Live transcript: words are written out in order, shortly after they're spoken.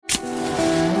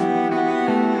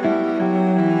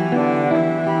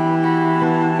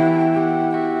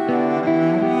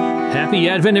Happy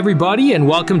Advent, everybody, and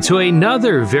welcome to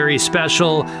another very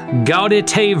special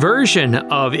Gaudete version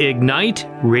of Ignite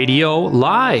Radio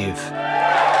Live.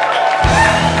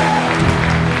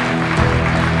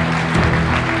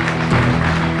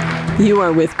 You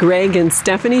are with Greg and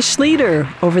Stephanie Schlueter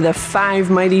over the 5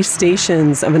 mighty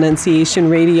stations of Annunciation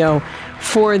Radio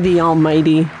for the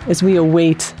Almighty as we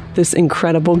await this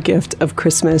incredible gift of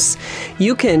Christmas.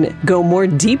 You can go more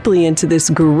deeply into this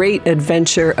great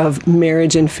adventure of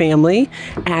marriage and family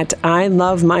at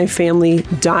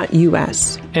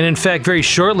ilovemyfamily.us. And in fact, very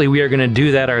shortly, we are going to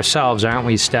do that ourselves, aren't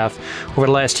we, Steph? Over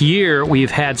the last year,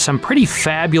 we've had some pretty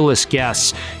fabulous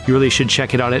guests. You really should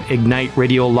check it out at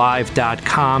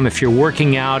IgniteRadioLive.com. If you're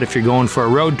working out, if you're going for a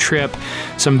road trip,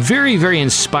 some very, very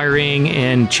inspiring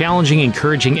and challenging,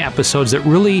 encouraging episodes that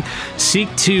really seek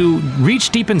to reach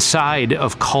deep inside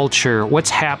of culture. What's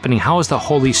happening? How is the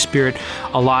Holy Spirit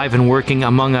alive and working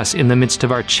among us in the midst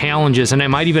of our challenges? And I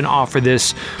might even offer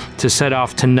this to set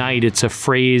off tonight. It's a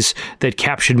phrase that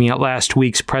captured me at last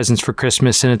week's Presents for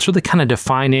Christmas, and it's really kind of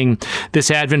defining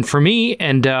this Advent for me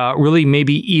and really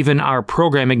maybe even our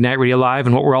program, Ignite Radio Live,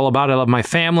 and what we're all about. I love my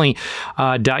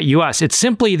family.us. It's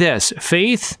simply this: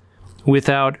 faith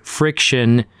without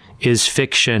friction is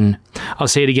fiction. I'll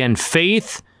say it again.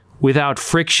 Faith without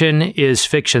friction is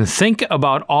fiction. Think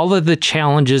about all of the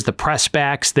challenges, the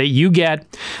pressbacks that you get,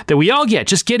 that we all get,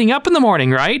 just getting up in the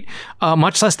morning, right?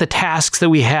 Much less the tasks that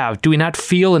we have. Do we not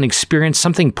feel and experience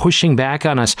something pushing back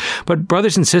on us? But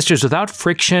brothers and sisters, without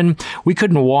friction, we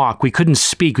couldn't walk, we couldn't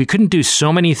speak, we couldn't do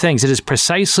so many things. It is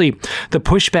precisely the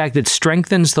pushback that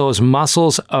strengthens those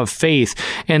muscles of faith,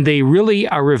 and they really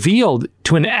are revealed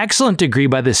to an excellent degree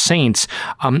by the saints.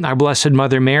 Our Blessed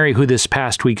Mother Mary, who this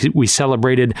past week we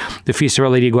celebrated the Feast of Our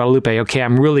Lady of Guadalupe. Okay,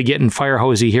 I'm really getting fire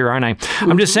hosy here, aren't I?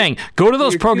 I'm just saying, go to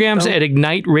those programs at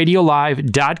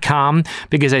IgniteRadioLive.com,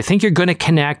 because I think you're going to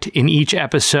connect in each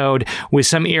episode with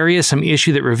some area, some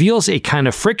issue that reveals a kind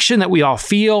of friction that we all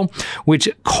feel, which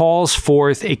calls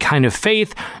forth a kind of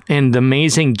faith and the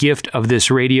amazing gift of this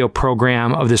radio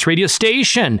program, of this radio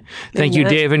station. Thank you,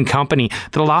 Dave and company,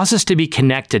 that allows us to be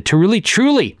connected, to really,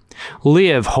 truly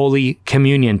live Holy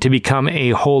Communion, to become a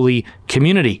holy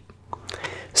community.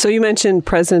 So you mentioned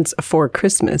presents for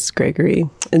Christmas, Gregory.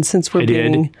 And since we're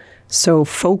being so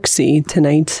folksy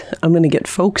tonight, I'm going to get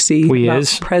folksy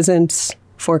about presents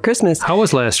for Christmas. How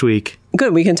was last week?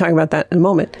 Good. We can talk about that in a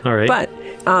moment. All right. But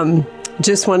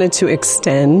just wanted to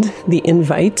extend the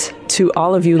invite to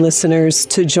all of you listeners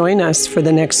to join us for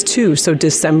the next 2. So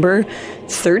December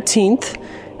 13th,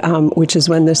 which is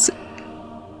when this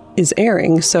is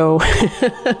airing, so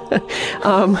I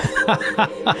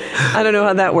don't know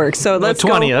how that works. So let's go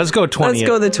 20th. Let's go 20th. Let's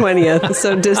go the 20th.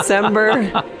 So December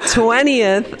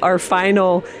 20th, our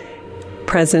final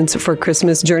Presents for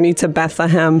Christmas Journey to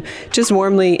Bethlehem. Just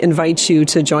warmly invite you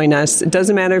to join us. It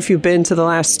doesn't matter if you've been to the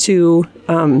last 2.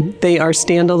 They are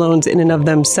standalones in and of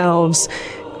themselves.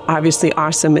 Obviously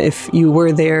awesome if you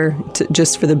were there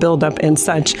just for the build-up and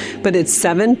such. But it's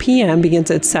 7 p.m., begins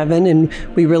at 7, and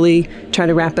we really try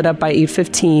to wrap it up by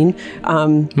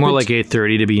 8:15. More like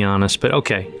 8:30, to be honest, but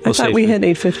okay. I thought we had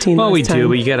 8:15 Well, we time. do,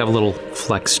 but you got to have a little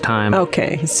flex time.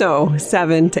 Okay, so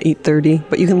 7 to 8:30,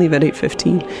 but you can leave at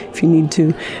 8:15 if you need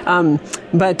to.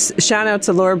 But shout out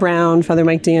to Laura Brown, Father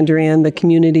Mike Danduran, the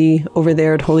community over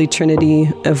there at Holy Trinity,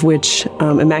 of which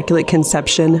Immaculate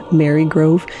Conception, Mary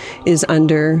Grove, is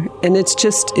under. And it's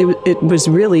just, it was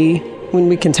really, when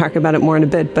we can talk about it more in a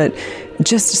bit, but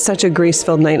just such a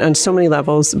grace-filled night on so many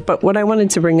levels. But what I wanted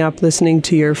to bring up, listening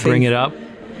to your faith, bring it up.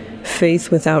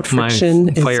 Faith without friction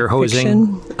is fire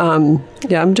hosing. Fiction.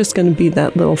 Yeah, I'm just going to be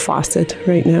that little faucet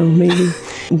right now, maybe.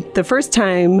 The first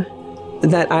time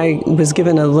that I was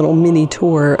given a little mini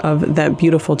tour of that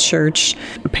beautiful church,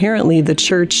 apparently the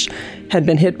church had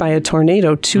been hit by a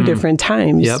tornado 2 different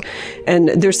times. Yep. And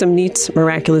there's some neat,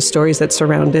 miraculous stories that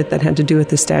surround it that had to do with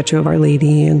the statue of Our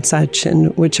Lady and such,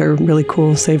 and which are really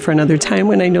cool, save for another time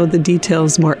when I know the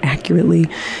details more accurately.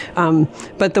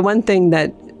 But the one thing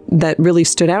that really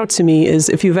stood out to me is,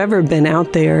 if you've ever been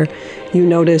out there, you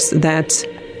notice that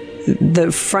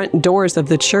the front doors of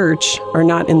the church are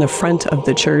not in the front of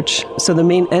the church. So the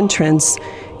main entrance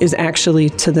is actually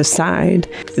to the side.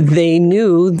 They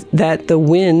knew that the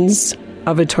winds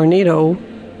of a tornado,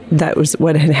 that was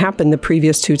what had happened the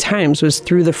previous 2 times, was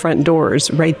through the front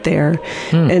doors right there.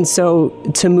 And so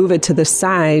to move it to the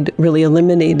side really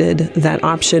eliminated that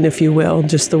option, if you will,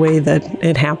 just the way that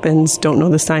it happens. Don't know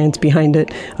the science behind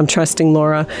it. I'm trusting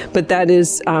Laura. But that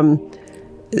is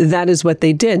what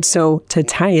they did. So to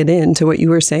tie it in to what you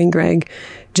were saying, Greg,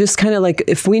 just kind of like,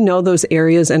 if we know those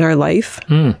areas in our life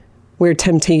where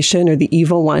temptation or the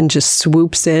evil one just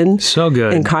swoops in. So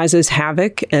good. And causes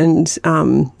havoc and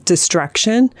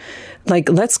destruction. Like,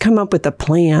 let's come up with a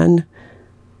plan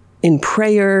in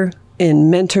prayer, in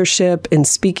mentorship, in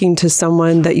speaking to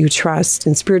someone that you trust,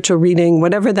 in spiritual reading,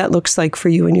 whatever that looks like for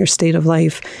you in your state of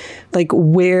life. Like,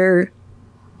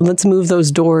 let's move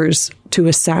those doors to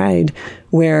a side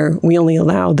where we only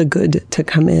allow the good to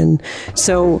come in.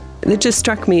 So it just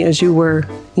struck me as you were,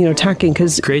 talking,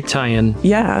 because great tie-in.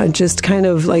 Yeah, just kind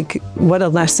of like what a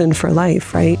lesson for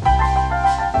life, right?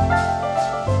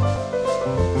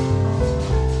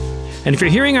 And if you're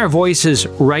hearing our voices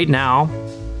right now,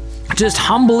 just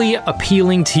humbly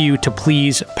appealing to you to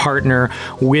please partner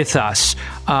with us.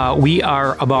 We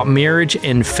are about marriage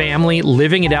and family,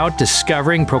 living it out,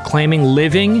 discovering, proclaiming,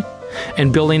 living,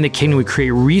 and building the kingdom. We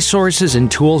create resources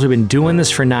and tools. We've been doing this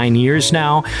for 9 years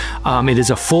now. It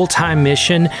is a full-time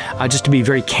mission. Just to be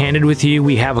very candid with you,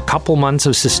 we have a couple months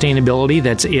of sustainability.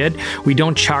 That's it. We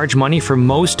don't charge money for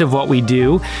most of what we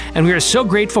do. And we are so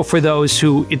grateful for those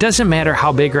who, it doesn't matter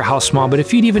how big or how small, but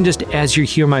if you'd even just, as you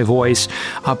hear my voice,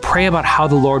 pray about how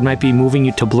the Lord might be moving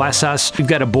you to bless us. We've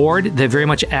got a board that very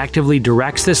much actively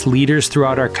directs this, leaders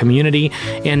throughout our community.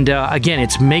 And again,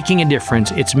 it's making a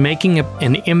difference. It's making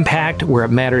an impact where it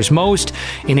matters most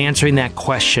in answering that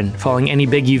question. Following any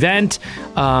big event,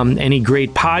 any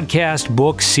great podcast,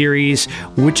 book, series,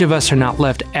 which of us are not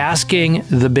left asking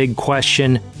the big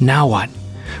question, now what?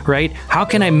 Right? How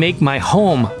can I make my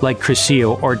home like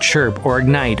Crescio or Chirp or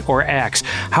Ignite or Acts?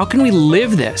 How can we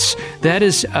live this? That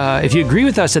is, if you agree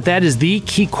with us that is the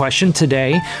key question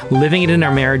today, living it in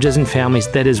our marriages and families,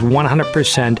 that is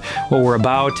 100% what we're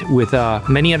about, with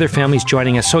many other families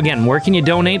joining us. So again, where can you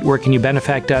donate? Where can you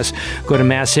benefit us? Go to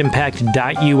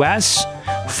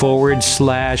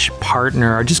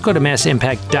massimpact.us/partner, or just go to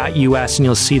massimpact.us and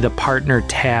you'll see the partner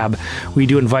tab. We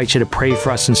do invite you to pray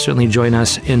for us and certainly join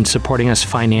us in supporting us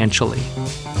financially.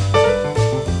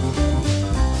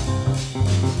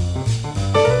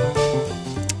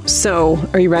 So,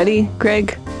 are you ready,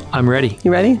 Greg? I'm ready.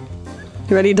 You ready?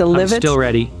 You ready to live it? I'm still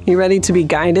ready. You ready to be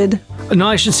guided? No,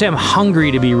 I should say I'm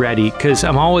hungry to be ready, because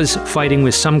I'm always fighting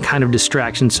with some kind of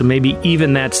distraction. So maybe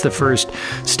even that's the first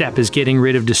step, is getting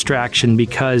rid of distraction,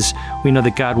 because we know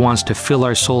that God wants to fill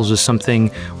our souls with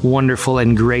something wonderful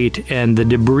and great, and the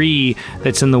debris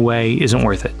that's in the way isn't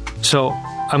worth it. So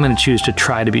I'm going to choose to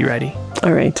try to be ready.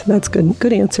 All right. That's good.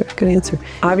 Good answer. Good answer.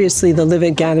 Obviously, the Live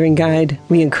It Gathering Guide,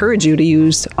 we encourage you to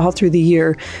use all through the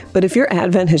year. But if your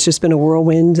Advent has just been a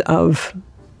whirlwind of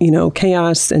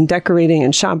chaos and decorating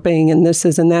and shopping and this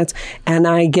is and that's, and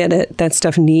I get it, that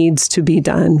stuff needs to be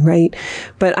done, right?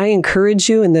 But I encourage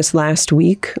you in this last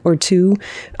week or two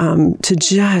to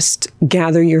just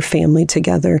gather your family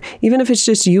together, even if it's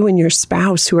just you and your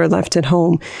spouse who are left at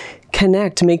home.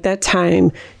 Connect, make that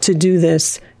time to do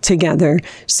this together.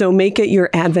 So make it your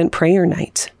Advent prayer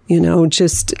night,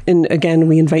 and again,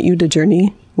 we invite you to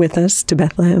journey with us to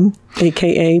Bethlehem,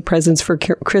 aka Presents for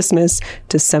Christmas,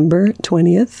 December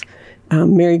 20th.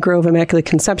 Mary Grove Immaculate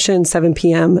Conception, 7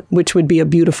 p.m., which would be a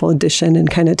beautiful addition and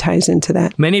kind of ties into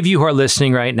that. Many of you who are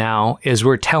listening right now, as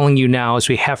we're telling you now, as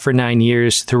we have for 9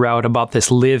 years throughout, about this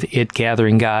Live It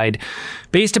Gathering Guide,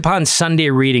 based upon Sunday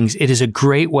readings, it is a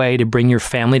great way to bring your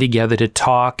family together to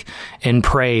talk and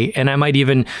pray. And I might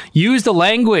even use the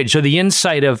language or the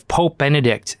insight of Pope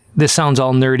Benedict. This sounds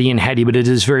all nerdy and heady, but it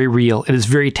is very real. It is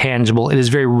very tangible. It is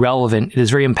very relevant. It is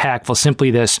very impactful.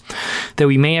 Simply this, that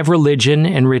we may have religion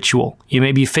and ritual. You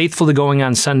may be faithful to going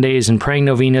on Sundays and praying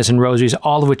novenas and rosaries,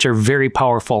 all of which are very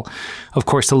powerful. Of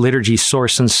course, the liturgy,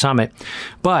 source, and summit.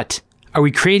 But are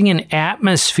we creating an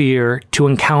atmosphere to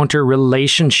encounter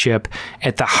relationship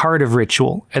at the heart of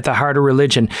ritual, at the heart of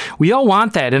religion? We all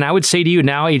want that. And I would say to you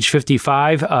now, age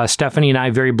 55, Stephanie and I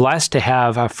are very blessed to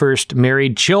have our first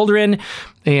married children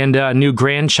and a new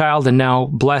grandchild, and now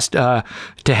blessed to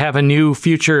have a new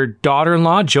future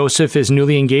daughter-in-law. Joseph is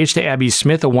newly engaged to Abby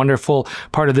Smith, a wonderful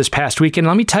part of this past weekend.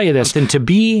 Let me tell you this, and to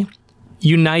be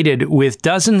united with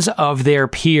dozens of their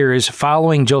peers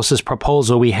following Joseph's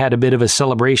proposal, we had a bit of a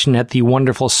celebration at the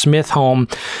wonderful Smith home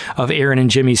of Aaron and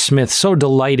Jimmy Smith. So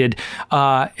delighted.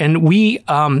 And we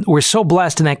were so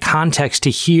blessed in that context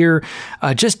to hear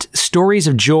just stories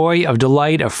of joy, of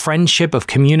delight, of friendship, of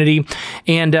community.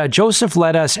 And Joseph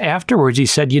led us afterwards. He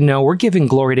said, we're giving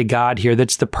glory to God here.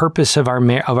 That's the purpose of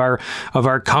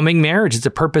our coming marriage. It's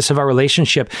the purpose of our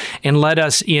relationship, and led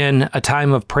us in a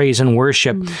time of praise and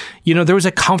worship. There was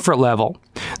a comfort level.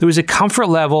 There was a comfort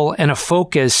level and a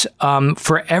focus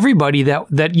for everybody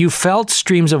that you felt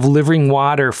streams of living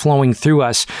water flowing through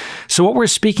us. So what we're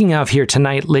speaking of here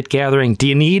tonight, Lit Gathering, do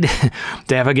you need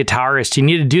to have a guitarist? Do you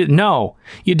need to do it? No,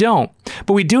 you don't.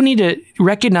 But we do need to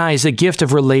recognize the gift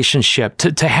of relationship,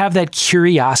 to have that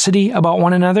curiosity about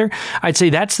one another. I'd say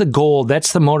that's the goal.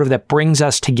 That's the motive that brings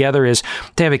us together, is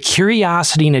to have a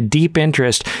curiosity and a deep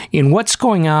interest in what's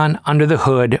going on under the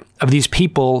hood of these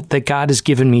people that God has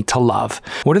given me to love.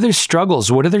 What are their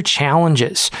struggles? What are their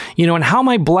challenges? And how am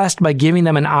I blessed by giving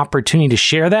them an opportunity to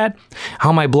share that? How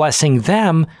am I blessing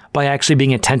them by actually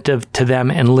being attentive to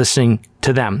them and listening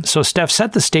to them? So, Steph,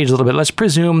 set the stage a little bit. Let's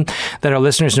presume that our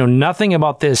listeners know nothing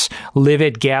about this Live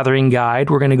It Gathering Guide.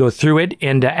 We're going to go through it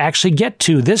and actually get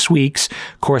to this week's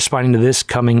corresponding to this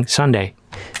coming Sunday.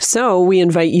 So we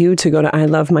invite you to go to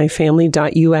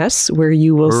ilovemyfamily.us, where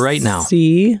you will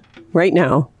see right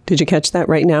now. Did you catch that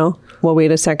right now? Well,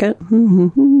 wait a second.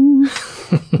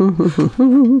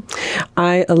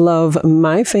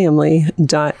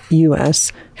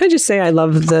 ilovemyfamily.us. Can I just say I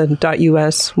love the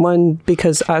 .us? One,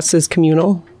 because us is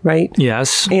communal, right?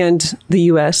 Yes. And the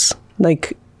US,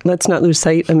 let's not lose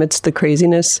sight amidst the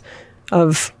craziness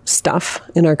of stuff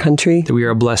in our country. That we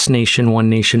are a blessed nation, one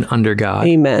nation under God.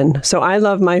 Amen. So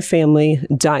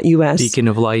ilovemyfamily.us. Beacon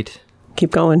of light.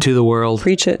 Keep going. To the world.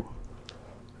 Preach it.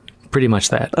 Pretty much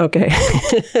that. Okay.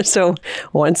 So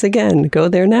once again, go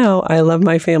there now,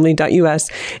 ilovemyfamily.us,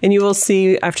 and you will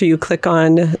see after you click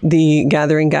on the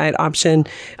Gathering Guide option,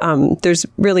 there's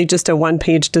really just a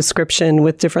one-page description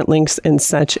with different links and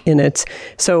such in it.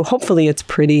 So hopefully it's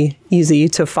pretty easy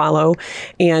to follow.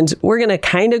 And we're going to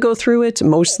kind of go through it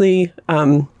mostly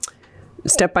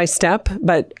step by step,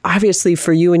 but obviously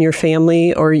for you and your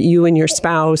family, or you and your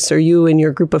spouse, or you and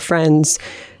your group of friends,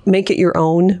 make it your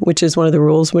own, which is one of the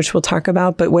rules, which we'll talk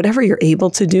about. But whatever you're able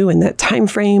to do in that time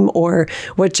frame, or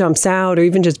what jumps out, or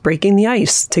even just breaking the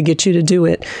ice to get you to do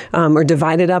it, or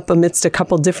divide it up amidst a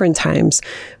couple different times.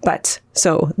 But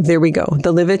so there we go.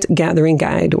 The Live It Gathering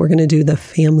Guide. We're going to do the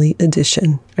family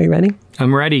edition. Are you ready?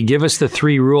 I'm ready. Give us the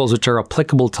 3 rules which are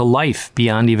applicable to life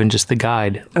beyond even just the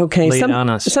guide. Okay. Lay it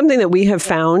on us. Something that we have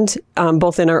found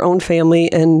both in our own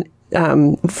family and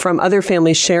from other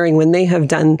families sharing when they have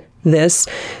done this,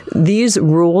 these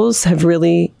rules have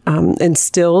really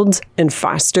instilled and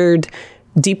fostered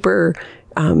deeper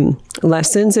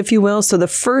lessons, if you will. So the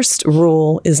first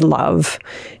rule is love.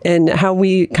 And how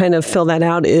we kind of fill that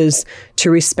out is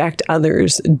to respect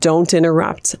others, don't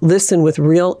interrupt, listen with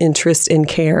real interest and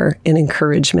care and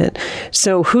encouragement.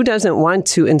 So who doesn't want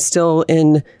to instill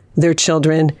in their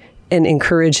children and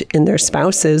encourage in their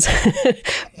spouses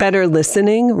better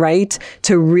listening, right?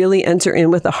 To really enter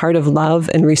in with a heart of love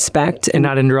and respect. And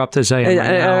not interrupt as I am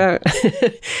right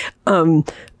now.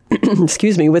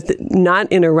 Excuse me, with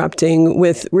not interrupting,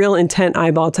 with real intent,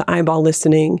 eyeball to eyeball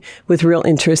listening, with real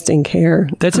interest and care.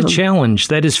 That's a challenge.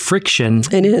 That is friction.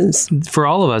 It is. For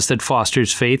all of us that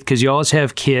fosters faith, because you always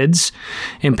have kids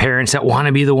and parents that want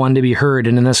to be the one to be heard.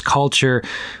 And in this culture,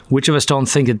 which of us don't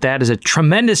think that that is a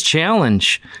tremendous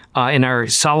challenge in our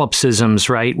solipsisms,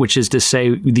 right? Which is to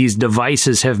say, these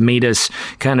devices have made us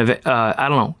kind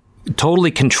of, totally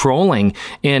controlling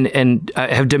and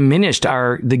have diminished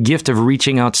the gift of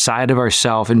reaching outside of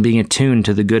ourselves and being attuned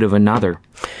to the good of another.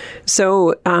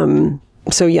 So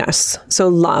yes. So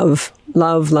love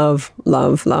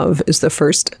is the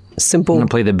first simple. I'm going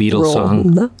to play the Beatles rule.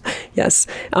 song. Yes.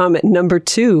 Number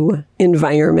 2,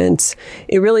 environment.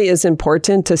 It really is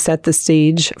important to set the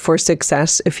stage for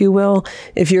success, if you will.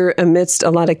 If you're amidst a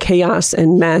lot of chaos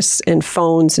and mess and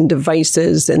phones and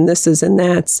devices and thises and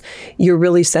that's, you're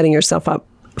really setting yourself up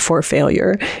for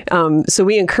failure. So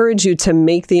we encourage you to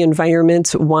make the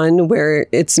environment one where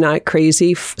it's not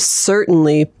crazy.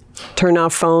 Certainly turn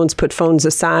off phones, put phones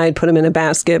aside, put them in a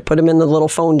basket, put them in the little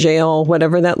phone jail,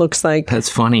 whatever that looks like. That's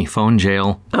funny, phone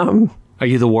jail. Are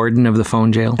you the warden of the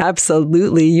phone jail?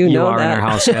 Absolutely. You know that. You are in our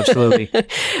house, absolutely.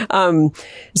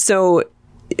 So,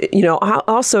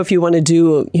 also if you want to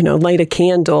do, light a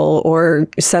candle or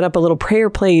set up a little prayer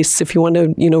place, if you want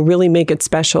to, really make it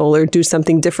special or do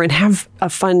something different, have a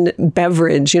fun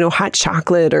beverage, hot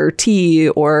chocolate or tea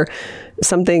or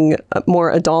something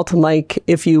more adult-like,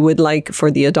 if you would like,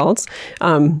 for the adults.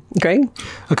 Greg?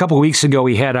 A couple of weeks ago,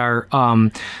 we had our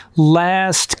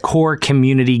last core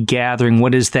community gathering.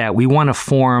 What is that? We want to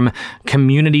form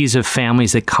communities of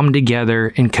families that come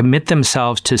together and commit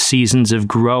themselves to seasons of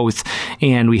growth.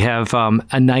 And we have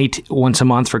a night once a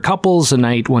month for couples, a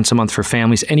night once a month for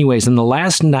families. Anyways, in the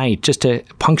last night, just to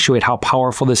punctuate how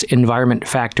powerful this environment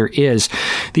factor is,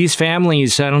 these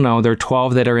families, there are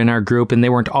 12 that are in our group, and they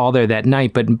weren't all there that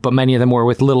night, but many of them were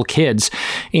with little kids.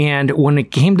 And when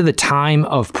it came to the time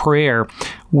of prayer,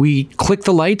 we clicked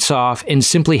the lights off and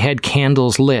simply had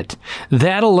candles lit.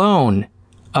 That alone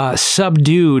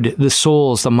subdued the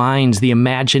souls, the minds, the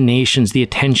imaginations, the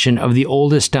attention of the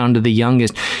oldest down to the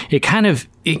youngest. It kind of,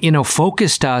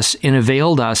 focused us and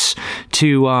availed us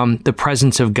to the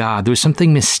presence of God. There was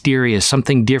something mysterious,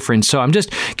 something different. So I'm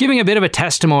just giving a bit of a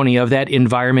testimony of that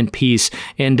environment piece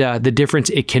and the difference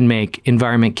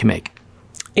environment can make.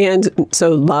 And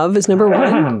so love is number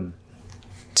 1.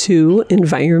 2,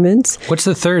 environments. What's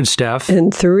the third, Steph?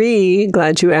 And 3,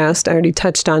 glad you asked. I already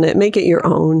touched on it. Make it your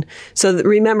own. So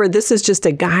remember, this is just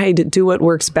a guide. Do what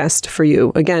works best for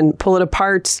you. Again, pull it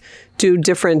apart. Do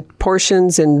different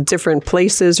portions in different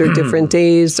places or different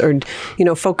days, or,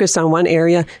 focus on one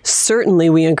area. Certainly,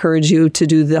 we encourage you to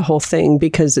do the whole thing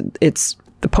because it's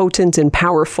potent and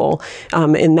powerful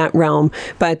in that realm.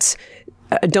 But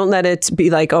don't let it be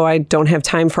like, oh, I don't have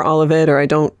time for all of it, or I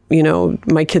don't,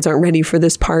 my kids aren't ready for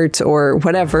this part or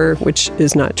whatever, which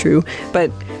is not true.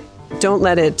 But don't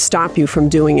let it stop you from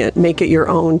doing it. Make it your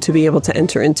own to be able to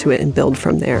enter into it and build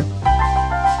from there.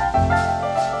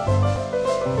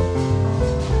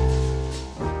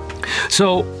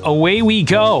 So away we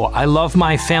go.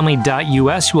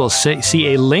 ILoveMyFamily.us. You will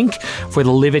see a link for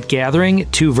the Live It Gathering,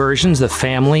 2 versions, the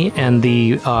family and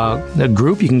the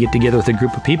group. You can get together with a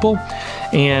group of people.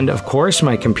 And of course,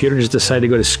 my computer just decided to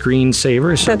go to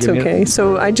screensaver. So that's okay.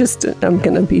 So I'm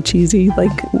going to be cheesy.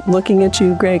 Like looking at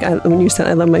you, Greg, when you said,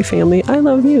 I love my family, I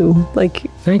love you.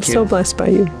 Like, thank you. So blessed by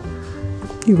you.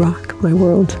 You rock my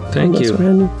world. Thank you.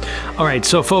 All right.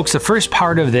 So, folks, the first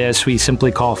part of this we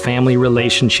simply call family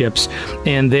relationships.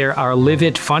 And there are Live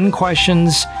It fun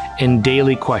questions and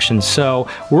daily questions. So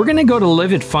we're going to go to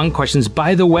Live It fun questions.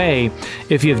 By the way,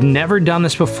 if you've never done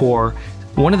this before,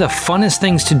 one of the funnest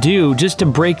things to do just to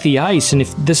break the ice, and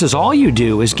if this is all you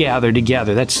do is gather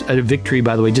together, that's a victory,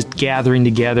 by the way, just gathering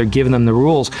together, giving them the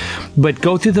rules, but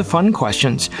go through the fun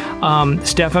questions.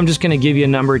 Steph, I'm just going to give you a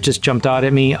number. It just jumped out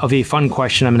at me of a fun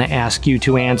question I'm going to ask you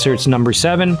to answer. It's number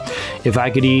 7. If I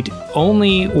could eat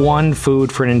only one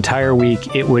food for an entire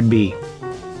week, it would be?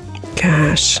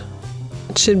 Gosh,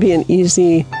 it should be an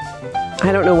easy...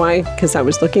 I don't know why, because I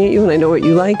was looking at you and I know what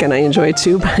you like and I enjoy it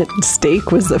too, but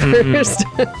steak was the first.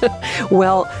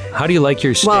 Well, how do you like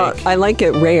your steak? Well, I like it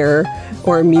rare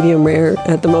or medium rare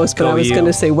at the most, but I was going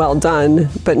to say well done,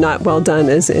 but not well done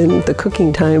as in the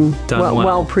cooking time.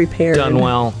 Well prepared. Done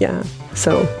well. Yeah.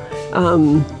 So,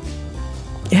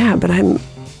 but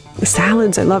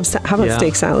salads. I love, how about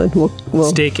steak salad? We'll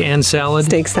steak and salad?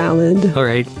 Steak salad. All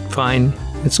right, fine.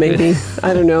 It's maybe. Good.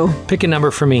 I don't know. Pick a number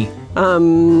for me. How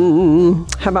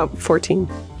about 14?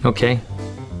 Okay.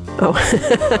 Oh,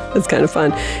 that's kind of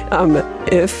fun.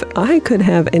 If I could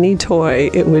have any toy,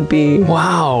 it would be...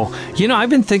 Wow. I've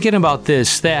been thinking about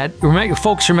this, that,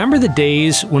 folks, remember the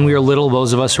days when we were little,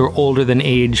 those of us who are older than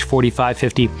age 45,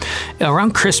 50,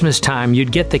 around Christmas time,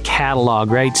 you'd get the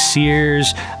catalog, right?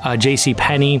 Sears,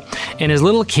 JCPenney. And as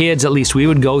little kids, at least we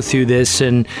would go through this.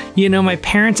 And, my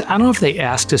parents, I don't know if they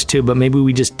asked us to, but maybe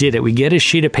we just did it. We'd get a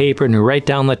sheet of paper and we'd write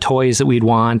down the toys that we'd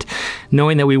want,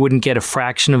 knowing that we wouldn't get a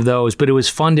fraction of those. But it was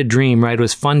fun to dream, right? It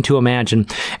was fun to imagine.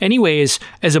 Anyways,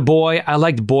 as a boy, I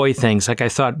liked boy things. Like I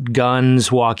thought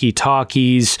guns,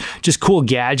 walkie-talkies, just cool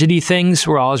gadgety things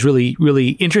were always really, really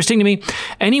interesting to me.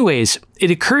 Anyways,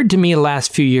 it occurred to me the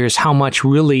last few years how much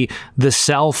really the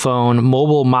cell phone,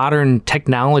 mobile, modern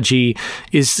technology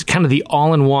is kind of the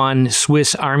all-in-one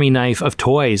Swiss Army knife of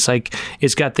toys. Like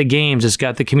it's got the games, it's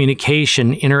got the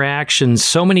communication, interactions.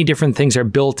 So many different things are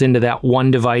built into that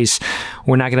one device.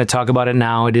 We're not going to talk about it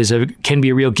now. It can be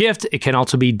a real gift. It can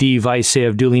also be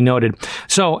divisive, duly noted.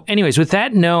 So anyways, with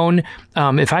that known,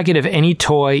 if I could have any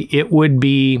toy, it would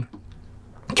be,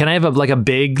 can I have a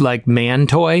big man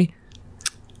toy?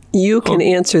 You can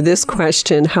answer this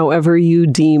question however you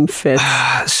deem fit.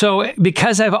 So,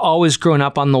 because I've always grown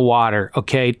up on the water,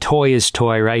 okay, toy is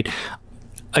toy, right?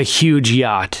 A huge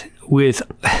yacht with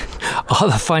all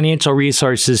the financial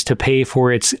resources to pay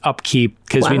for its upkeep,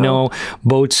 because we know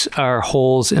boats are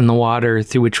holes in the water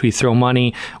through which we throw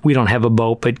money. We don't have a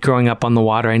boat, but growing up on the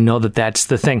water, I know that that's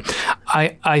the thing.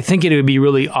 I think it would be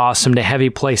really awesome to have a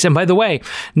place. And by the way,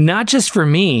 not just for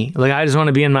me, I just want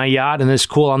to be in my yacht and this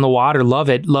cool on the water, love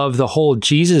it, love the whole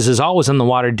Jesus is always on the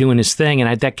water doing his thing,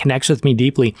 and that connects with me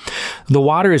deeply. The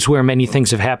water is where many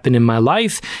things have happened in my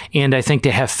life, and I think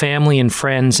to have family and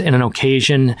friends and an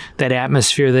occasion, that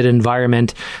atmosphere, that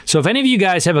environment. So if any of you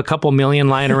guys have a couple million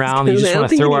lying around that you just want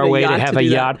to throw our way to have a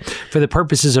yacht for the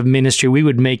purposes of ministry, we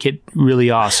would make it really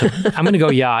awesome. I'm going to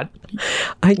go yacht.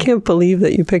 I can't believe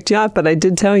that you picked yacht, but I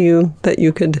did tell you that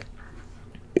you could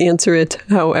answer it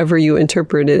however you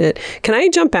interpreted it. Can I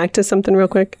jump back to something real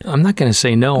quick? I'm not going to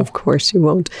say no. Of course you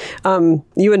won't.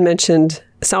 You had mentioned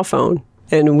cell phone.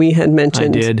 And we had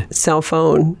mentioned cell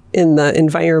phone in the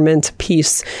environment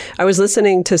piece. I was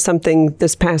listening to something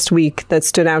this past week that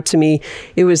stood out to me.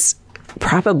 It was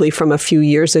probably from a few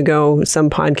years ago, some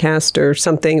podcast or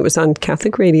something. It was on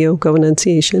Catholic radio, Go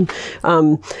Annunciation.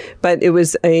 But it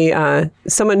was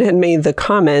someone had made the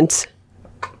comment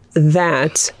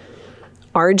that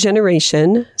our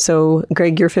generation, so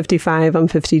Greg, you're 55, I'm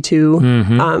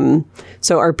 52,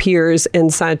 so our peers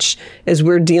and such, as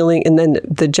we're dealing, and then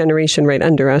the generation right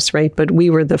under us, right? But we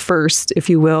were the first, if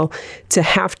you will, to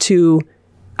have to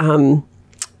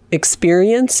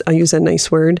experience, I'll use a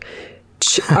nice word,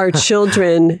 our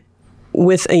children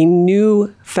with a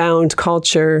newfound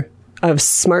culture of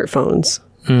smartphones.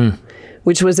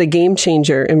 Which was a game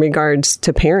changer in regards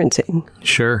to parenting.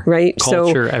 Sure. Right?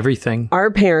 Culture, everything.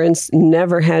 Our parents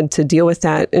never had to deal with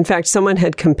that. In fact, someone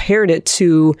had compared it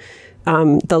to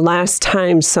the last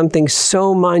time something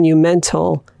so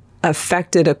monumental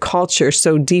affected a culture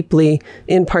so deeply,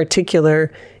 in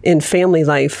particular in family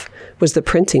life, was the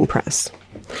printing press.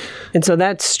 And so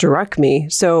that struck me.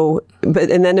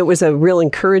 And then it was a real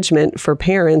encouragement for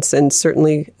parents, and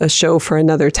certainly a show for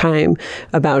another time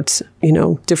about,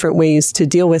 different ways to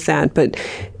deal with that. But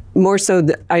more so,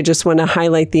 I just want to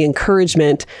highlight the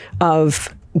encouragement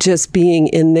of just being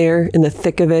in there in the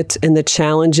thick of it and the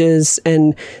challenges.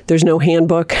 And there's no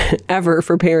handbook ever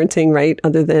for parenting, right?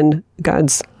 Other than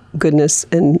God's goodness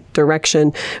and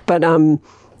direction. But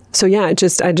so yeah, I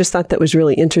just thought that was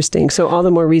really interesting. So all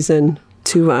the more reason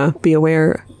to be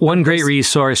aware. One great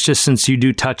resource, just since you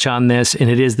do touch on this, and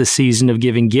it is the season of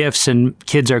giving gifts, and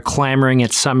kids are clamoring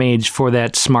at some age for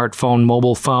that smartphone,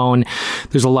 mobile phone.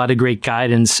 There's a lot of great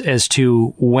guidance as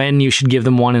to when you should give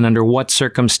them one and under what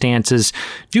circumstances.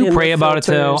 Do pray about it,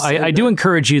 though. I do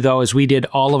encourage you, though, as we did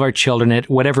all of our children at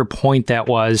whatever point that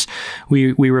was,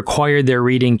 we required their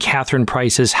reading Catherine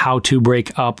Price's How to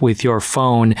Break Up with Your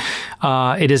Phone.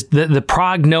 It is the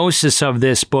prognosis of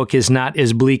this book is not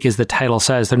as bleak as the title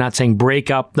says. They're not saying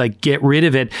break up, like get rid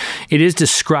of it. It is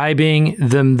describing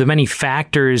the many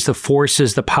factors, the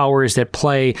forces, the powers that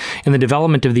play in the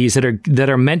development of these that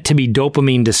are meant to be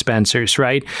dopamine dispensers,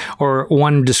 right? Or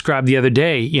one described the other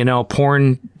day,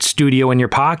 porn studio in your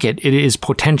pocket. It is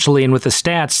potentially, and with the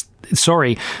stats,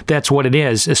 that's what it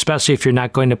is, especially if you're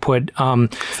not going to put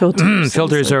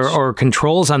filters or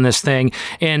controls on this thing.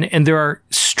 And there are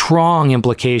strong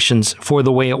implications for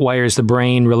the way it wires the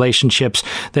brain, relationships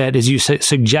that, as you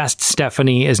suggest,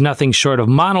 Stephanie, is nothing short of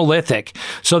monolithic.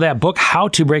 So that book, How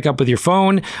to Break Up with Your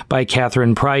Phone by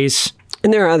Catherine Price.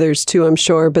 And there are others too, I'm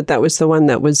sure, but that was the one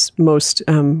that was most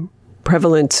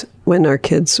prevalent when our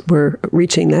kids were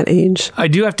reaching that age. I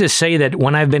do have to say that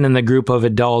when I've been in the group of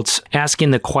adults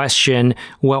asking the question,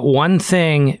 what one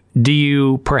thing do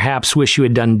you perhaps wish you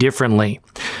had done differently?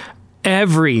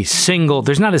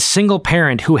 There's not a single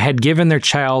parent who had given their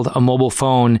child a mobile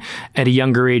phone at a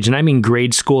younger age, and I mean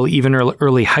grade school, even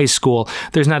early high school.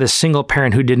 There's not a single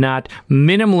parent who did not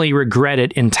minimally regret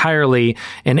it entirely,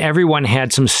 and everyone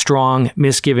had some strong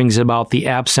misgivings about the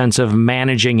absence of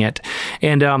managing it.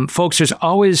 And folks, there's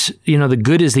always, the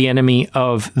good is the enemy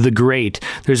of the great.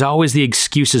 There's always the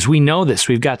excuses. We know this.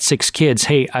 We've got 6 kids.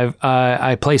 Hey,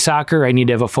 I play soccer. I need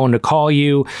to have a phone to call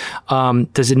you.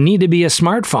 Does it need to be a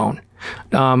smartphone?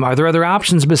 Are there other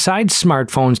options besides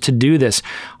smartphones to do this?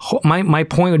 My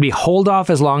point would be hold off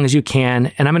as long as you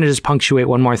can. And I'm going to just punctuate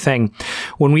one more thing.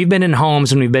 When we've been in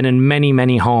homes, and we've been in many,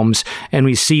 many homes, and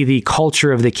we see the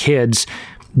culture of the kids,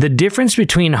 the difference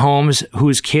between homes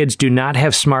whose kids do not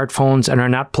have smartphones and are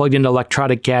not plugged into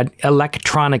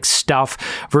electronic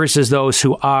stuff versus those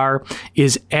who are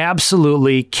is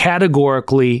absolutely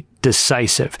categorically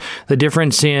decisive. The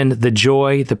difference in the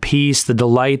joy, the peace, the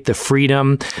delight, the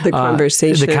freedom, the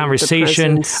conversation,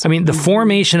 the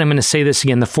formation, I'm going to say this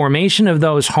again, the formation of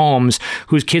those homes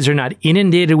whose kids are not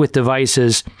inundated with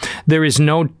devices, there is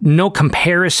no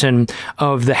comparison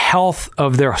of the health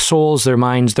of their souls, their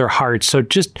minds, their hearts. So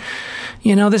just,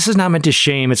 this is not meant to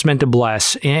shame, it's meant to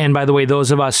bless. And by the way, those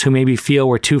of us who maybe feel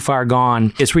we're too far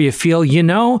gone, it's where you feel,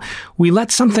 we let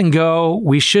something go,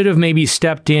 we should have maybe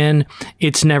stepped in,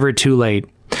 it's never too late.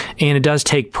 And it does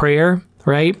take prayer,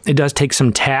 right? It does take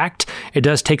some tact. It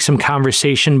does take some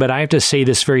conversation. But I have to say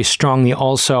this very strongly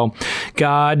also.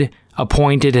 God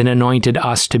appointed and anointed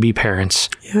us to be parents.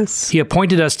 Yes. He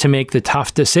appointed us to make the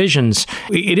tough decisions.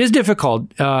 It is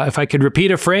difficult. If I could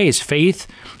repeat a phrase, faith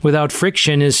without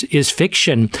friction is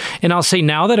fiction. And I'll say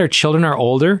now that our children are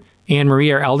older, Anne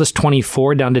Marie, our eldest,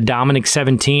 24, down to Dominic,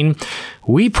 17,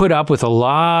 we put up with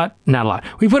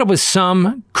we put up with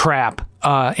some crap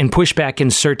and pushback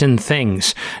in certain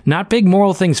things. Not big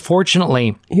moral things,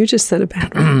 fortunately. You just said a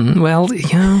bad word. Well,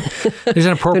 there's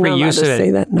an appropriate use of it.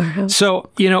 Say that in our house. So,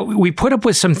 we put up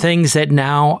with some things that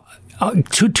now,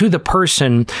 to the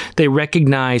person, they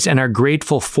recognize and are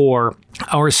grateful for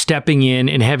our stepping in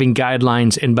and having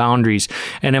guidelines and boundaries.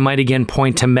 And I might again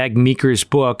point to Meg Meeker's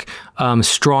book,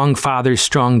 Strong Fathers,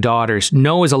 Strong Daughters.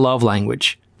 No is a love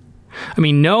language. I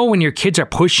mean, no, when your kids are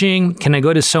pushing, can I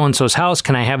go to so-and-so's house?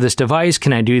 Can I have this device?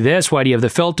 Can I do this? Why do you have the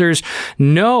filters?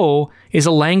 No is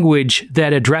a language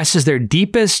that addresses their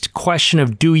deepest question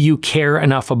of, do you care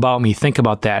enough about me? Think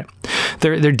about that.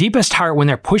 Their deepest heart, when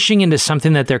they're pushing into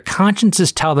something that their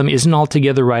consciences tell them isn't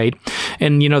altogether right,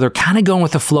 and, they're kind of going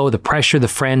with the flow, the pressure, the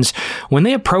friends. When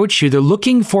they approach you, they're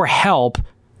looking for help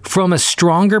from a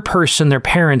stronger person, their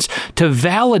parents, to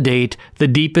validate the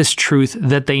deepest truth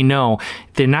that they know.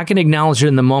 They're not going to acknowledge it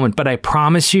in the moment, but I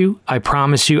promise you,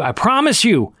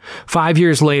 5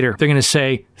 years later, they're going to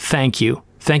say, thank you.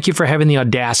 Thank you for having the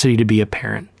audacity to be a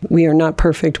parent. We are not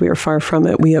perfect. We are far from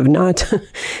it. We have not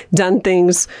done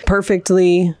things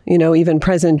perfectly, even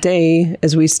present day,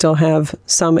 as we still have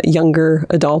some younger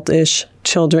adult-ish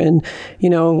children,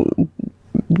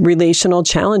 relational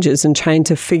challenges and trying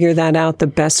to figure that out, the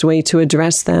best way to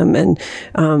address them. And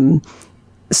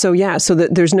so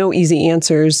there's no easy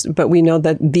answers, but we know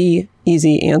that the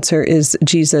easy answer is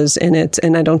Jesus in it.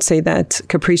 And I don't say that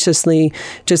capriciously,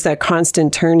 just that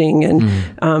constant turning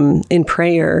and in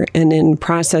prayer and in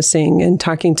processing and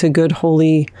talking to good,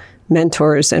 holy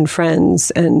mentors and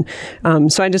friends. And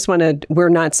so I just we're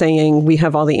not saying we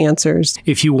have all the answers.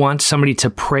 If you want somebody to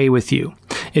pray with you,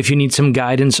 if you need some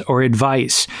guidance or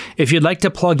advice, if you'd like to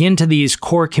plug into these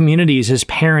core communities as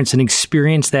parents and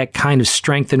experience that kind of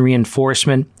strength and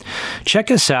reinforcement, check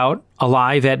us out.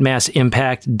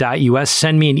 alive@massimpact.us.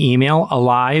 Send me an email,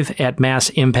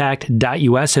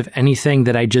 alive@massimpact.us, if anything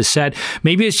that I just said.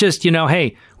 Maybe it's just,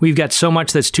 hey, we've got so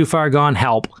much that's too far gone,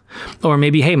 help. Or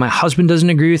maybe, hey, my husband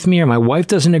doesn't agree with me or my wife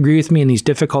doesn't agree with me in these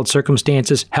difficult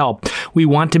circumstances, help. We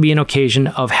want to be an occasion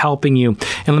of helping you.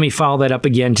 And let me follow that up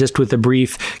again just with a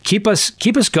brief. Keep us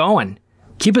going.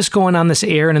 Keep us going on this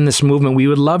air and in this movement. We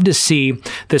would love to see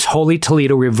this Holy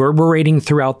Toledo reverberating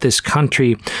throughout this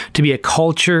country to be a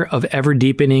culture of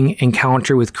ever-deepening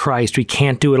encounter with Christ. We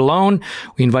can't do it alone.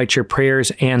 We invite your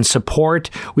prayers and support.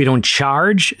 We don't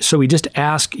charge, so we just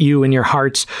ask you in your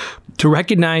hearts to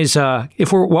recognize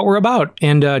what we're about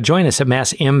and join us at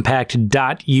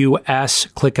massimpact.us.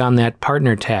 Click on that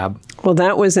partner tab. Well,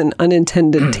 that was an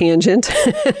unintended tangent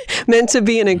meant to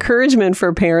be an encouragement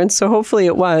for parents. So hopefully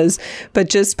it was. But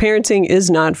just parenting is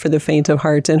not for the faint of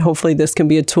heart. And hopefully this can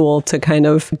be a tool to kind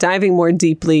of diving more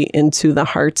deeply into the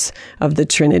hearts of the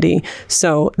Trinity.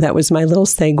 So that was my little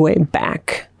segue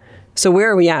back. So where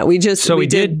are we at? We did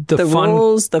the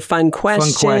rules, the fun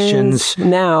questions.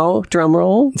 Now, drum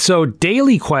roll. So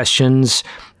daily questions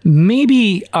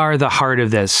maybe are the heart of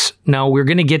this. Now, we're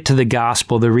going to get to the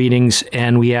gospel, the readings,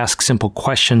 and we ask simple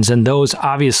questions, and those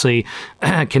obviously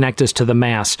connect us to the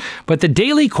Mass. But the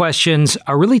daily questions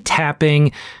are really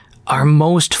tapping our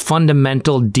most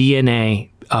fundamental DNA,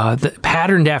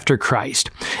 patterned after Christ.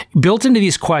 Built into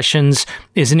these questions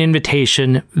is an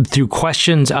invitation through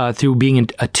questions, through being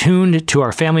attuned to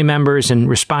our family members and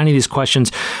responding to these questions,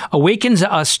 awakens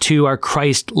us to our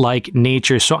Christ-like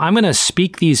nature. So I'm going to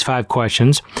speak these 5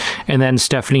 questions, and then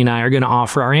Stephanie and I are going to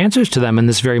offer our answers to them in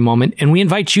this very moment. And we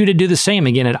invite you to do the same,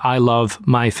 again, at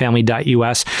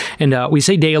ilovemyfamily.us. And we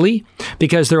say daily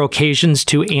because there are occasions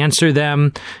to answer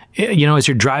them, as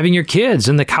you're driving your kids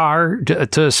in the car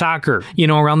to soccer,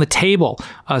 around the table,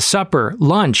 supper,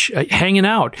 lunch, hanging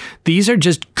out. These are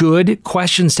just good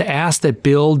questions to ask that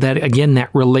build that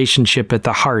relationship at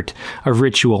the heart of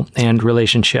ritual and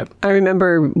relationship. I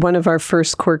remember one of our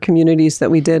first core communities that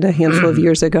we did a handful of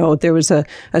years ago. There was a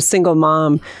single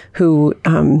mom who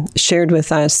shared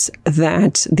with us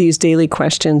that these daily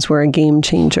questions were a game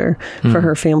changer for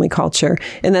her family culture.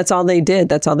 And that's all they did.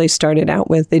 That's all they started out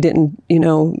with. They didn't,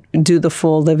 do the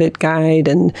full Live It guide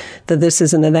and the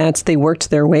thises and the that's. They worked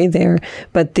their way there.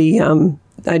 But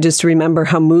I just remember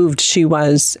how moved she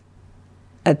was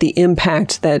at the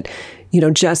impact that,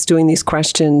 just doing these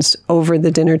questions over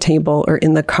the dinner table or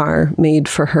in the car made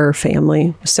for her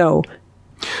family. So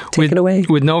take it away.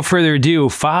 With no further ado,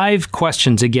 5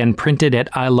 questions, again, printed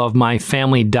at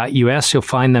ilovemyfamily.us. You'll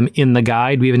find them in the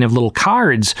guide. We even have little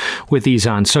cards with these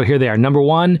on. So here they are. Number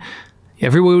 1,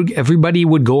 everybody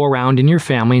would go around in your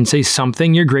family and say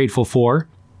something you're grateful for.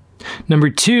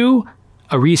 Number 2,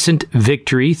 a recent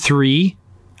victory. 3,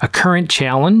 a current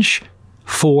challenge.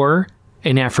 4,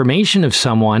 an affirmation of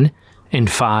someone. And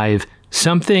 5,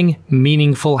 something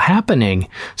meaningful happening.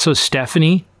 So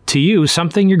Stephanie, to you,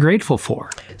 something you're grateful for.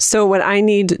 So what I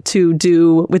need to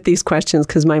do with these questions,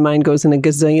 because my mind goes in a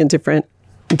gazillion different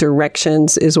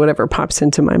directions, is whatever pops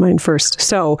into my mind first.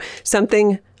 So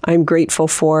something I'm grateful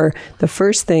for. The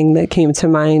first thing that came to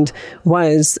mind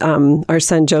was our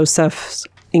son Joseph's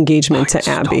engagement to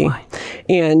Abby.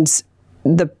 And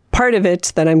the part of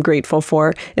it that I'm grateful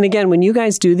for, and again, when you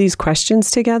guys do these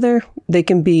questions together, they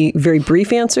can be very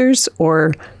brief answers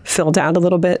or filled out a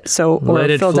little bit. Or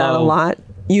filled out a lot.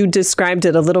 You described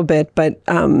it a little bit, but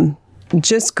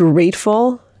just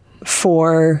grateful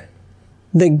for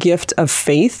the gift of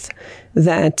faith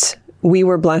that we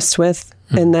were blessed with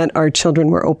and that our children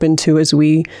were open to as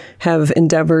we have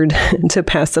endeavored to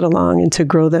pass it along and to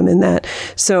grow them in that.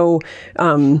 So,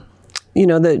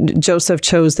 Joseph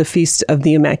chose the Feast of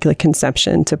the Immaculate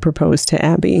Conception to propose to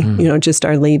Abby, just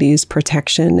Our Lady's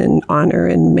protection and honor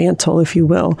and mantle, if you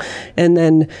will. And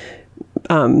then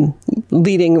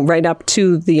leading right up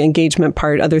to the engagement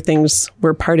part, other things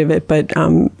were part of it, but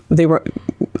they were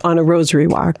on a rosary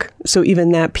walk. So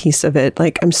even that piece of it,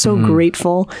 like, I'm so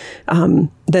grateful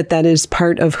that is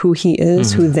part of who he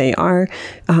is, who they are.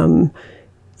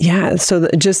 So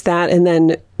just that, and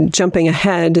then jumping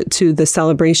ahead to the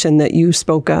celebration that you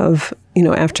spoke of,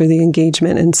 after the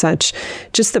engagement and such,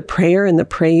 just the prayer and the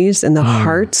praise and the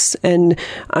hearts, and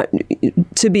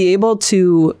to be able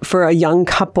to, for a young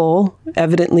couple,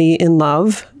 evidently in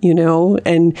love,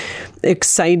 and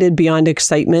excited beyond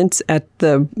excitement at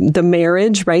the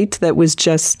marriage, right? That was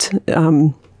just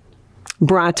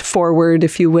brought forward,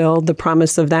 if you will, the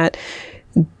promise of that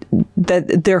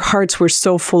their hearts were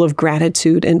so full of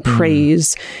gratitude and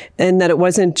praise, and that it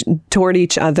wasn't toward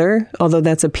each other, although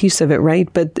that's a piece of it,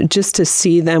 right? But just to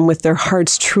see them with their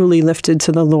hearts truly lifted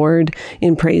to the Lord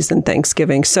in praise and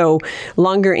thanksgiving. So,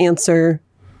 longer answer.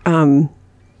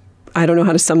 I don't know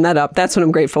how to sum that up. That's what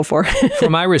I'm grateful for. For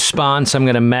my response, I'm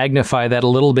going to magnify that a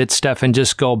little bit, Steph, and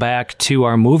just go back to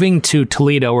our moving to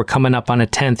Toledo. We're coming up on a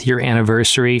 10th year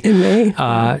anniversary. In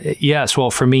May? Yes, well,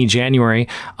 for me, January.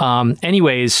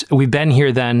 Anyways, we've been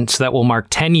here then, so that will mark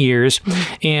 10 years.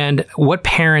 And what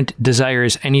parent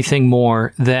desires anything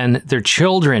more than their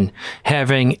children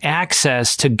having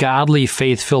access to godly,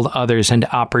 faith-filled others and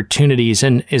opportunities?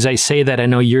 And as I say that, I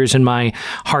know yours and my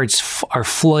hearts are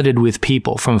flooded with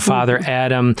people, from Father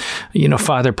Adam,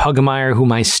 Father Puggemeyer,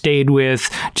 whom I stayed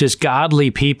with, just godly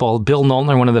people. Bill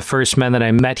Knowlton, one of the first men that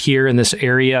I met here in this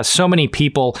area. So many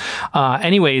people.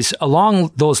 Anyways,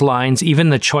 along those lines, even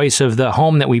the choice of the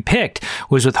home that we picked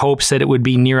was with hopes that it would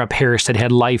be near a parish that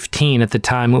had Life Teen. At the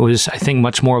time, it was, I think,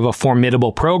 much more of a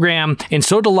formidable program. And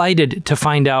so delighted to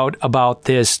find out about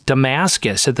this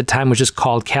Damascus, at the time was just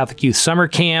called Catholic Youth Summer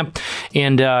Camp,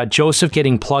 and Joseph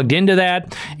getting plugged into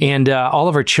that, and all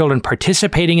of our children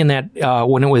participating in that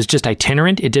when it was just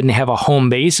itinerant. It didn't have a home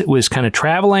base. It was kind of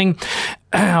traveling.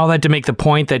 All that to make the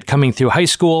point that coming through high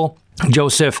school,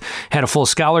 Joseph had a full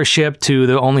scholarship to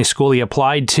the only school he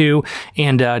applied to,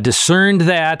 and discerned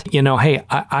that, hey,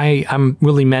 I'm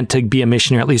really meant to be a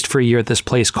missionary, at least for a year, at this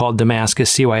place called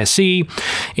Damascus CYSC.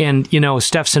 And,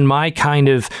 Steph's and my kind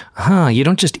of, you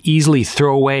don't just easily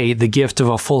throw away the gift of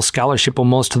a full scholarship. Well,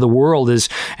 most of the world is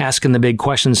asking the big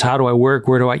questions. How do I work?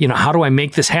 Where do I, how do I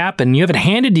make this happen? You have it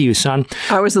handed to you, son.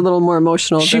 I was a little more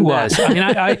emotional than that.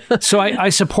 She was. I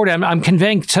support it. I'm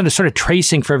conveying, sort of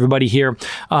tracing for everybody here,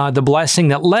 the blessing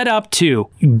that led up to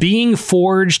being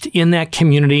forged in that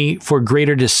community for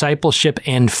greater discipleship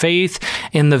and faith,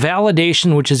 and the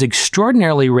validation, which is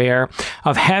extraordinarily rare,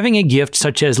 of having a gift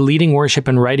such as leading worship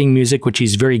and writing music, which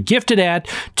he's very gifted at,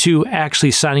 to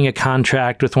actually signing a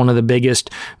contract with one of the biggest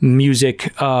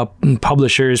music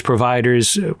publishers,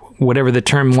 providers, whatever the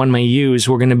term one may use.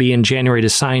 We're going to be in January to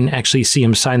see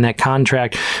him sign that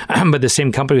contract. But the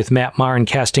same company with Matt Maher and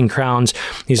Casting Crowns,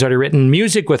 he's already written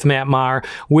music with Matt Maher,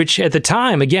 which at the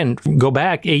time, again, go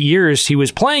back 8 years, he was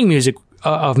playing music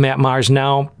of Matt Maher's.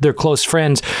 Now they're close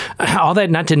friends. All that,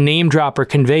 not to name drop or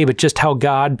convey, but just how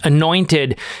God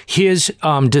anointed his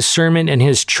discernment and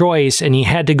his choice, and he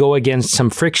had to go against some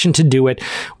friction to do it,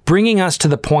 bringing us to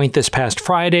the point this past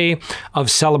Friday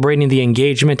of celebrating the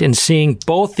engagement and seeing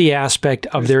both the aspect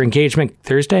of their engagement.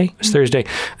 Thursday? It was Thursday.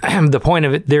 The point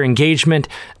of it, their engagement,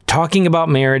 talking about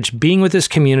marriage, being with this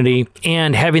community,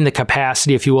 and having the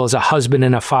capacity, if you will, as a husband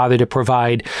and a father to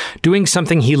provide, doing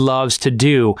something he loves to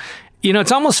do.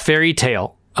 It's almost fairy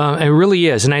tale It really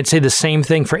is. And I'd say the same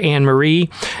thing for Anne Marie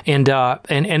and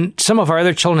some of our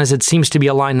other children, as it seems to be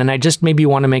aligned. And I just maybe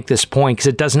want to make this point because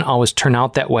it doesn't always turn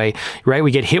out that way, right?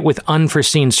 We get hit with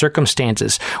unforeseen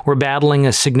circumstances. We're battling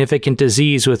a significant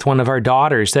disease with one of our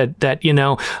daughters that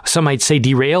some might say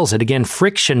derails it. Again,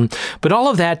 friction. But all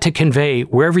of that to convey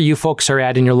wherever you folks are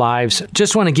at in your lives,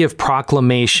 just want to give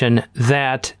proclamation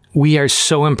that we are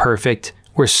so imperfect.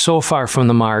 We're so far from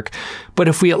the mark. But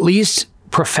if we at least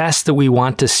profess that we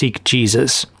want to seek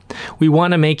Jesus, we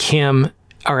want to make him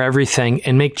our everything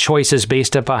and make choices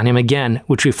based upon him again,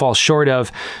 which we fall short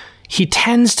of. He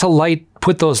tends to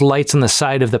put those lights on the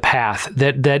side of the path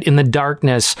that in the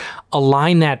darkness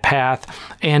align that path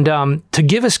and to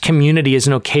give us community as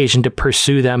an occasion to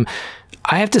pursue them.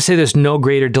 I have to say there's no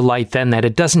greater delight than that.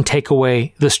 It doesn't take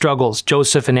away the struggles.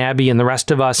 Joseph and Abby and the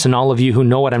rest of us and all of you who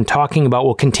know what I'm talking about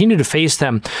will continue to face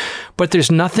them. But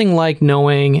there's nothing like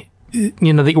knowing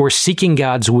that we're seeking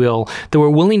God's will, that we're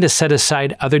willing to set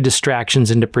aside other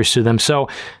distractions and to pursue them. So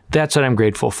that's what I'm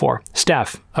grateful for.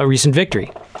 Steph, a recent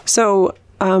victory. So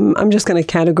I'm just going to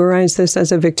categorize this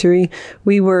as a victory.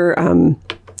 We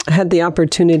had the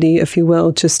opportunity, if you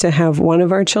will, just to have one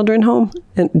of our children home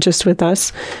and just with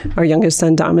us, our youngest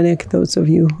son, Dominic, those of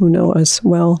you who know us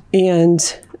well.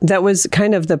 And that was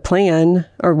kind of the plan,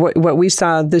 or what we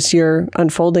saw this year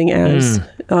unfolding as,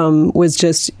 was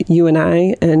just you and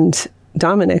I and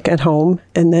Dominic at home.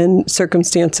 And then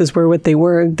circumstances were what they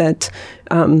were that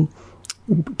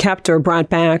kept or brought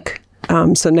back.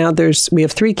 So now we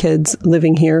have 3 kids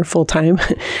living here full time.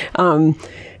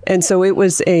 And so it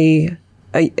was a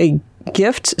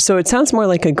gift. So it sounds more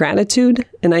like a gratitude.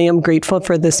 And I am grateful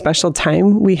for this special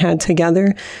time we had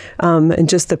together, and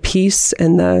just the peace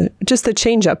and just the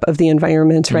change up of the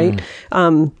environment, right?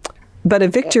 But a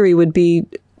victory would be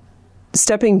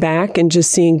stepping back and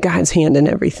just seeing God's hand in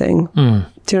everything. Do you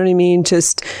know what I mean?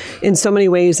 Just in so many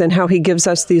ways, and how he gives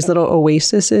us these little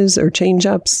oases or change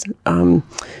ups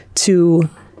to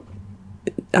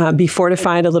be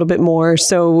fortified a little bit more.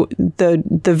 So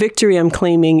the victory I'm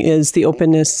claiming is the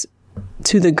openness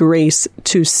to the grace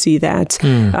to see that.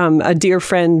 A dear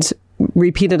friend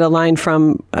repeated a line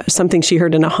from something she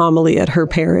heard in a homily at her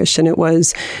parish, and it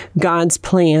was, God's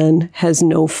plan has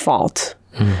no fault.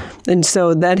 And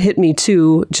so that hit me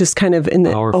too, just kind of in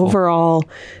the overall,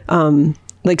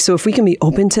 so if we can be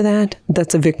open to that,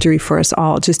 that's a victory for us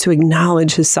all, just to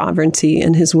acknowledge his sovereignty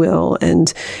and his will.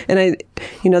 And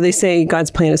they say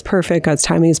God's plan is perfect, God's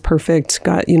timing is perfect,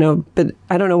 but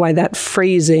I don't know why that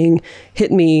phrasing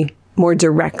hit me more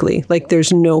directly. Like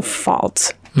there's no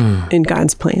fault in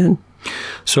God's plan.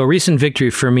 So a recent victory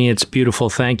for me, it's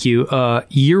beautiful. Thank you. A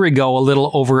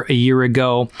little over a year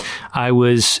ago, I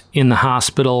was in the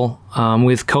hospital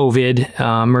with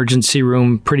COVID, emergency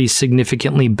room, pretty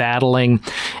significantly battling.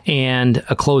 And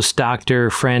a close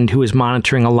doctor friend who was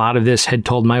monitoring a lot of this had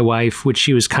told my wife, which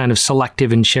she was kind of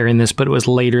selective in sharing this, but it was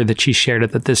later that she shared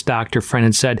it, that this doctor friend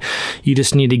had said, you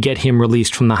just need to get him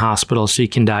released from the hospital so he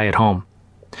can die at home.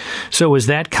 So it was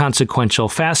that consequential.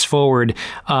 Fast forward,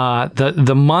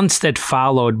 the months that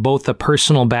followed, both the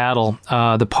personal battle,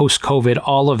 the post-COVID,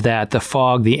 all of that, the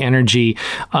fog, the energy,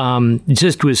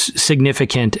 just was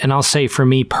significant. And I'll say for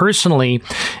me personally,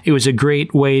 it was a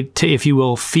great way to, if you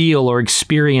will, feel or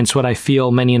experience what I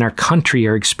feel many in our country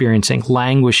are experiencing: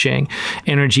 languishing,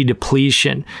 energy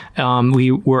depletion.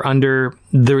 We were under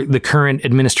the current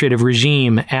administrative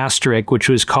regime, asterisk, which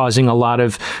was causing a lot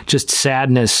of just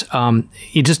sadness,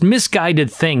 just misguided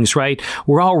things, right?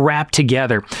 We're all wrapped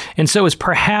together. And so it was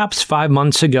perhaps 5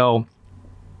 months ago,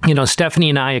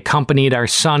 Stephanie and I accompanied our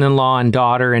son-in-law and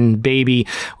daughter and baby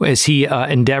as he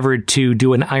endeavored to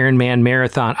do an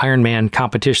Ironman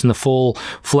competition, the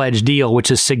full-fledged deal, which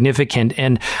is significant.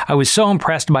 And I was so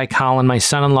impressed by Colin, my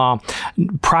son-in-law,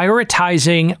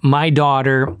 prioritizing my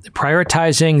daughter,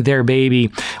 prioritizing their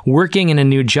baby, working in a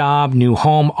new job, new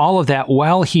home, all of that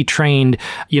while he trained,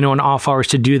 in off hours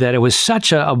to do that. It was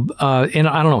such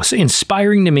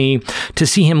inspiring to me to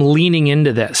see him leaning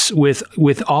into this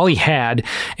with all he had.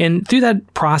 And through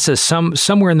that process,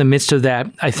 somewhere in the midst of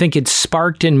that, I think it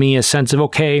sparked in me a sense of,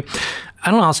 okay, I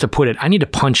don't know how else to put it. I need to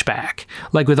punch back.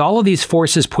 Like with all of these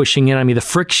forces pushing in on me, the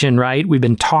friction, right? We've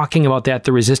been talking about that,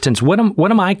 the resistance. What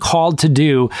am I called to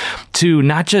do to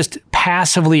not just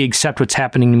passively accept what's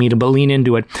happening to me, but lean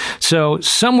into it? So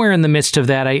somewhere in the midst of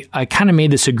that, I kind of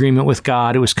made this agreement with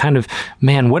God. It was kind of,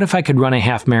 man, what if I could run a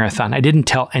half marathon? I didn't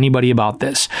tell anybody about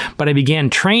this, but I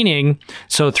began training,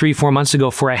 3-4 months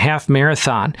ago, for a half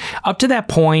marathon. Up to that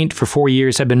point, for 4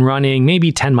 years, I've been running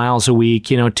maybe 10 miles a week,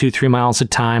 2-3 miles a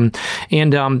time.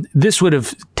 And this would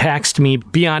have taxed me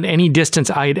beyond any distance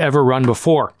I had ever run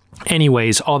before.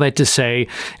 Anyways, all that to say,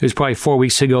 it was probably 4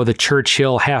 weeks ago, the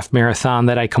Churchill half marathon,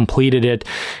 that I completed it,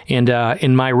 and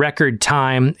in my record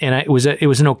time. And it was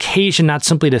an occasion not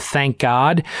simply to thank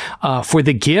God for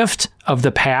the gift of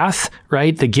the path,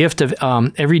 right? The gift of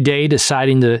every day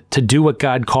deciding to do what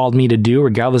God called me to do,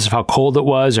 regardless of how cold it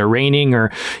was, or raining,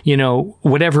 or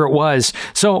whatever it was.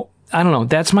 So I don't know.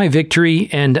 That's my victory.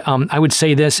 And I would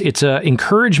say this, it's an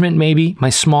encouragement, maybe my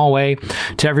small way,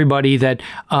 to everybody that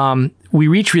we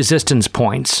reach resistance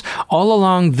points all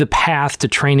along the path to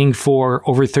training for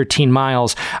over 13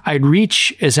 miles. I'd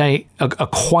reach, as I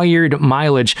acquired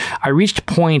mileage, I reached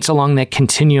points along that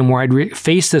continuum where I'd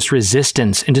face this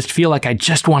resistance and just feel like I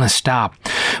just want to stop.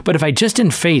 But if I just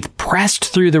in faith pressed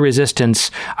through the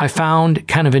resistance, I found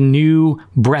kind of a new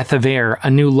breath of air, a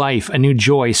new life, a new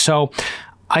joy. So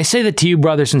I say that to you,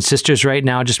 brothers and sisters, right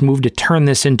now. Just move to turn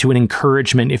this into an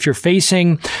encouragement. If you're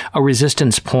facing a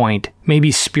resistance point,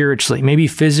 maybe spiritually, maybe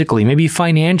physically, maybe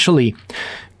financially,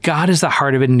 God is the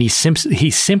heart of it, and He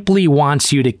simply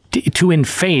wants you to in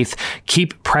faith,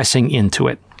 keep pressing into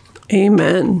it.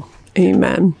 Amen.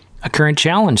 Amen. A current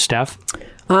challenge, Steph.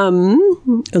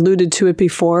 Alluded to it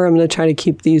before. I'm going to try to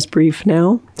keep these brief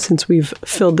now, since we've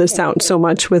filled this out so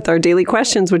much with our daily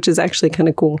questions, which is actually kind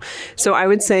of cool. So I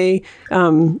would say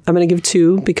I'm going to give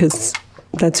two, because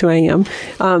that's who I am.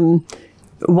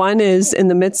 One is, in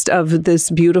the midst of this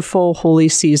beautiful holy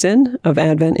season of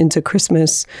Advent into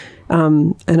Christmas,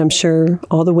 and I'm sure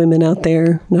all the women out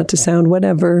there, not to sound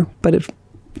whatever, but if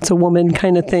it's a woman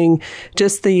kind of thing,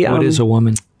 just the... What is a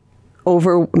woman?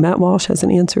 Matt Walsh has an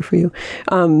answer for you.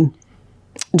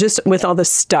 Just with all the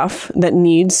stuff that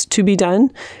needs to be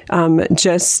done,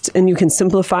 and you can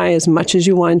simplify as much as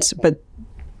you want, but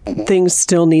things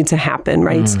still need to happen,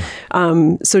 right?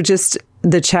 So just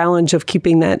the challenge of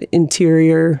keeping that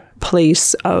interior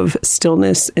place of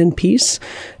stillness and peace,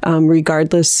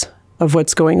 regardless of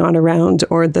what's going on around,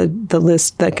 or the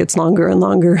list that gets longer and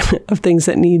longer of things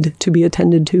that need to be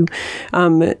attended to.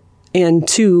 And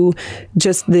two,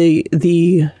 just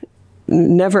the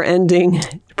never-ending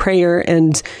prayer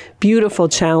and beautiful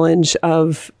challenge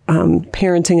of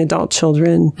parenting adult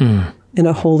children in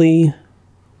a holy,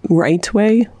 right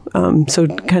way. So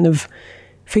kind of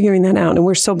figuring that out. And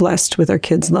we're so blessed with our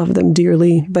kids, love them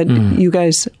dearly. But you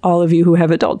guys, all of you who have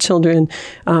adult children,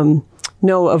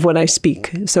 know of what I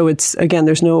speak. So it's, again,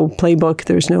 there's no playbook,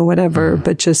 there's no whatever,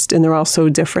 but and they're all so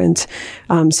different.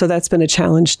 So that's been a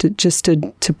challenge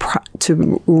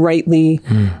to rightly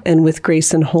and with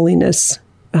grace and holiness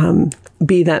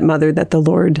be that mother that the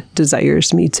Lord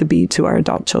desires me to be to our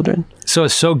adult children. So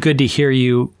it's so good to hear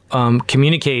you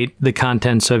communicate the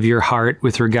contents of your heart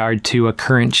with regard to a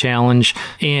current challenge.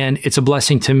 And it's a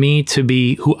blessing to me to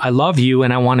be who I love you,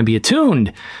 and I want to be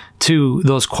attuned to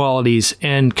those qualities,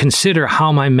 and consider how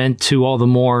am I meant to all the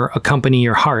more accompany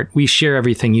your heart. We share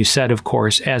everything you said, of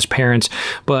course, as parents,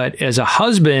 but as a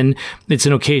husband, it's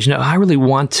an occasion I really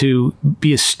want to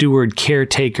be a steward,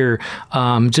 caretaker,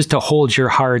 just to hold your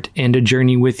heart and to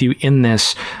journey with you in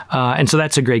this. And so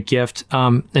that's a great gift.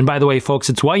 And by the way,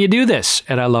 folks, it's why you do this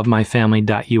at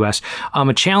ilovemyfamily.us.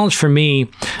 A challenge for me,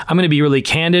 I'm going to be really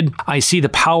candid. I see the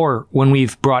power when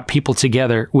we've brought people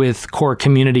together with core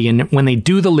community, and when they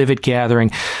do the Live It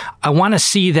gathering. I want to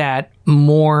see that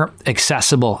more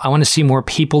accessible. I want to see more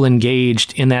people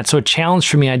engaged in that. So a challenge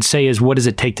for me, I'd say, is what does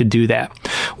it take to do that?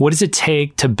 What does it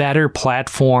take to better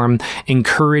platform,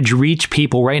 encourage, reach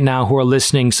people right now who are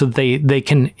listening, so that they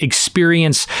can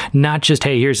experience not just,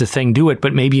 hey, here's the thing, do it,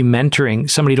 but maybe mentoring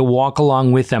somebody to walk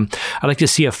along with them. I'd like to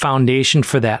see a foundation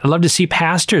for that. I'd love to see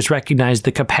pastors recognize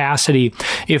the capacity,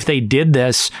 if they did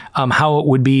this, how it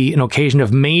would be an occasion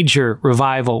of major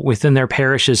revival within their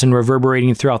parishes and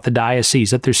reverberating throughout the diocese,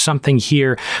 that there's something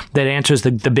here that answers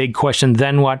the big question,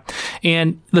 then what?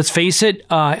 And let's face it,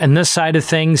 on this side of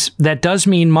things, that does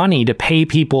mean money to pay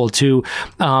people to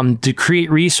create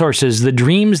resources, the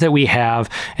dreams that we have.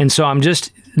 And so I'm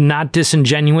just not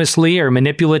disingenuously or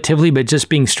manipulatively, but just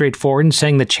being straightforward and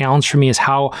saying the challenge for me is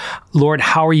Lord,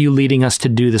 how are you leading us to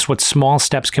do this? What small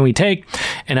steps can we take?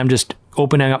 And I'm just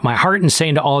opening up my heart and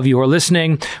saying to all of you who are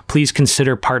listening, please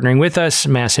consider partnering with us,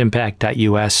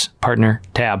 massimpact.us, partner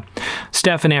tab.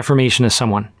 Steph, an affirmation of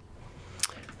someone.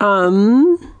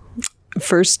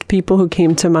 First people who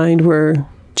came to mind were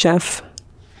Jeff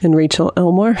and Rachel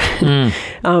Elmore,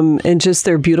 and just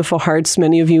their beautiful hearts.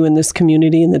 Many of you in this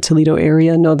community in the Toledo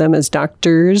area know them as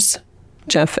doctors,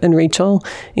 Jeff and Rachel,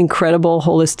 incredible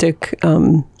holistic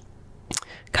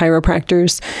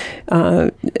chiropractors,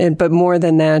 but more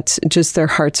than that, just their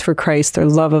hearts for Christ, their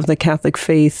love of the Catholic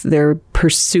faith, their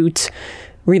pursuit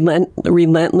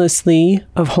relentlessly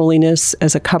of holiness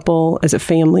as a couple, as a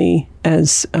family,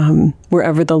 as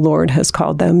wherever the Lord has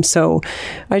called them. So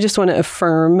I just want to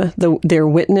affirm their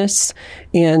witness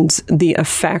and the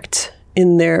effect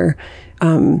in their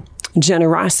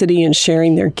generosity and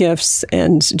sharing their gifts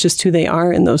and just who they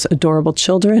are and those adorable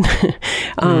children.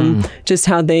 Just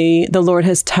how the Lord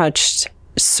has touched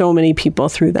so many people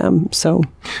through them. So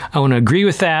I want to agree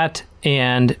with that.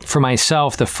 And for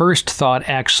myself, the first thought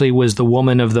actually was the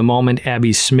woman of the moment,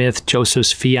 Abby Smith,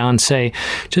 Joseph's fiance,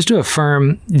 just to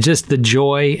affirm just the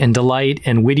joy and delight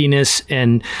and wittiness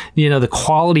and, the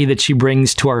quality that she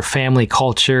brings to our family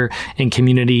culture and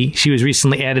community. She was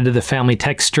recently added to the family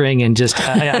text string, and just,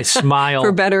 I smile.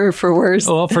 For better or for worse?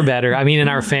 Well, for better. I mean, in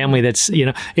our family, that's,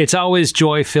 it's always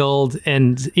joy-filled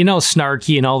and,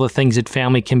 snarky and all the things that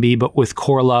family can be, but with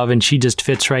core love. And she just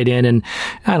fits right in, and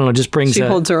I don't know, just brings She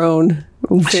holds her own.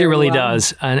 She really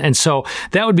does. And so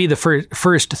that would be the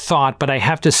first thought. But I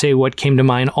have to say what came to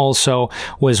mind also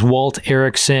was Walt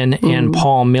Erickson and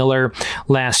Paul Miller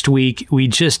last week. We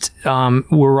just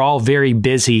were all very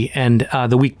busy. And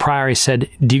the week prior, I said,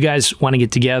 do you guys want to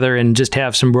get together and just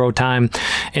have some bro time?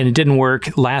 And it didn't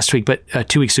work last week, but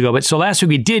 2 weeks ago. But so last week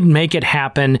we did make it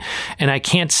happen. And I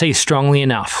can't say strongly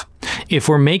enough, if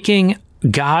we're making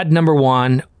God number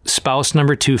one, spouse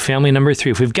number two, family number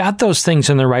three, if we've got those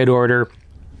things in the right order,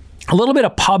 a little bit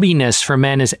of pubbiness for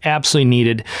men is absolutely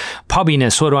needed.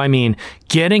 Pubbiness, what do I mean?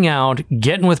 Getting out,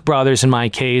 getting with brothers in my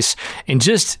case, and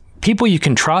just people you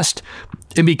can trust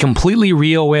and be completely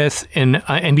real with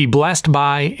and be blessed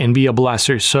by and be a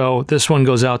blesser. So this one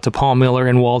goes out to Paul Miller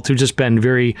and Walt, who've just been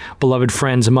very beloved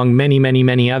friends among many, many,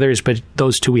 many others. But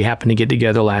those two, we happened to get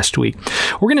together last week.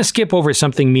 We're going to skip over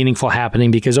something meaningful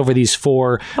happening because over these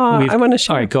four... I want to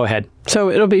share. All right, go ahead. So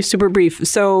it'll be super brief.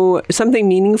 So something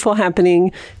meaningful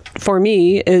happening for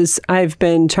me is I've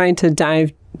been trying to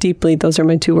dive deeply. Those are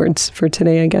my 2 words for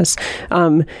today, I guess.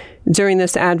 During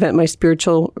this Advent, my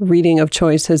spiritual reading of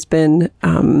choice has been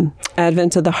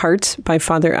Advent of the Heart by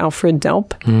Father Alfred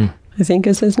Delp, I think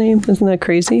is his name. Isn't that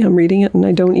crazy? I'm reading it and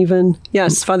I don't even...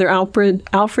 Yes, Father Alfred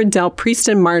Delp, priest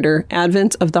and martyr,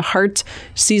 Advent of the Heart,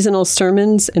 seasonal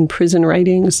sermons and prison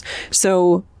writings.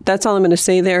 So that's all I'm going to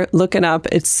say there. Look it up.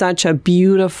 It's such a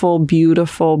beautiful,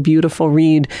 beautiful, beautiful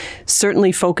read,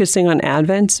 certainly focusing on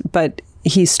Advent, but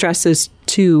he stresses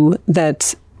too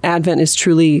that Advent is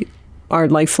truly our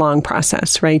lifelong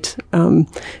process, right?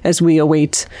 As we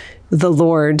await the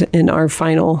Lord in our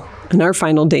final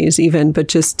days even,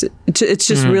 but it's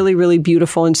just really, really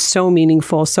beautiful and so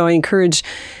meaningful. So I encourage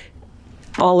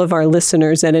all of our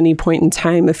listeners at any point in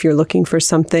time, if you're looking for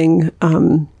something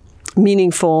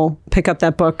meaningful, pick up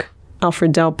that book,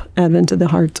 Alfred Delp, Advent of the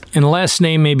Heart. And the last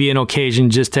name may be an occasion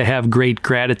just to have great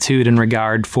gratitude and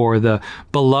regard for the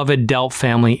beloved Delp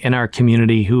family in our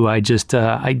community, who I just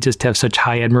have such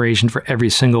high admiration for every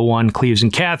single one. Cleves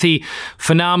and Kathy,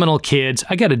 phenomenal kids.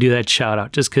 I got to do that shout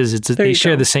out just because they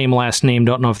share the same last name.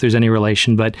 Don't know if there's any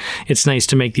relation, but it's nice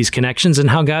to make these connections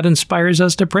and how God inspires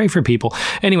us to pray for people.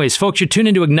 Anyways, folks, you're tuned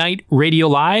into Ignite Radio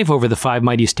Live over the 5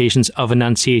 mighty stations of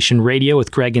Annunciation Radio with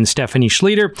Greg and Stephanie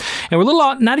Schlueter. And we're a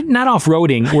little not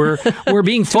off-roading. We're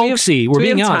being folksy. We're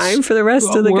being us. Do we have time for the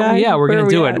rest of the guide? Yeah, we're going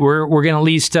to do it. We're going to at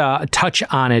least touch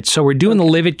on it. So we're doing the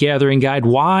Live It Gathering Guide.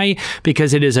 Why?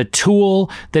 Because it is a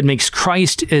tool that makes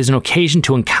Christ as an occasion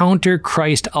to encounter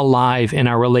Christ alive in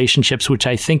our relationships, which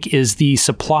I think is the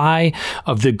supply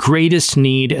of the greatest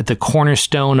need at the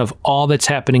cornerstone of all that's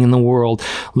happening in the world.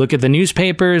 Look at the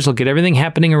newspapers. Look at everything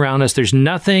happening around us. There's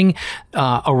nothing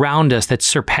around us that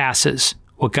surpasses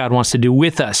what God wants to do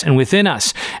with us and within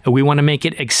us. We want to make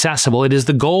it accessible. It is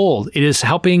the gold. It is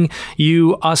helping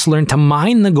us learn to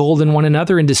mine the gold in one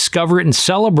another and discover it and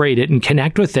celebrate it and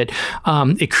connect with it.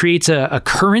 It creates a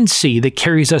currency that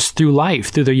carries us through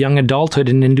life, through the young adulthood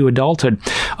and into adulthood.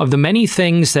 Of the many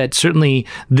things that certainly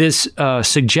this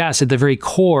suggests at the very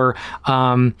core,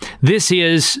 this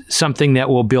is something that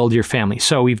will build your family.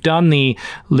 So we've done the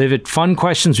Live It Fun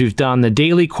questions. We've done the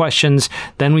daily questions.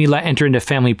 Then we enter into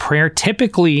family prayer.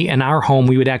 Typically in our home,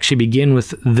 we would actually begin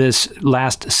with this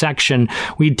last section.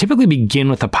 We'd typically begin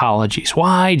with apologies.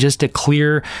 Why? Just to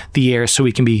clear the air so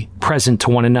we can be present to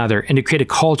one another and to create a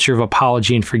culture of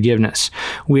apology and forgiveness,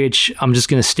 which I'm just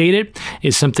going to state it,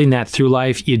 is something that through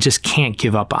life you just can't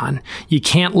give up on. You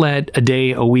can't let a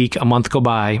day, a week, a month go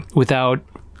by without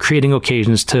creating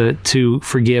occasions to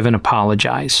forgive and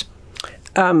apologize.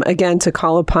 again, to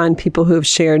call upon people who have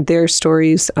shared their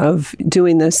stories of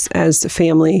doing this as a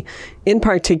family. In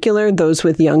particular, those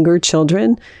with younger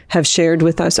children have shared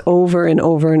with us over and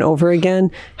over and over again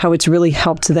how it's really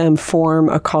helped them form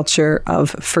a culture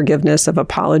of forgiveness, of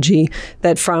apology,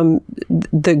 that from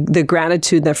the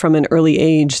gratitude that from an early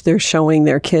age, they're showing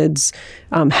their kids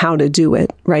how to do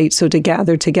it, right? So to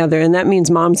gather together. And that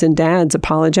means moms and dads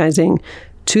apologizing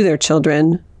to their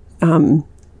children,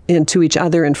 and to each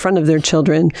other in front of their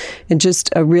children, and just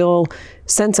a real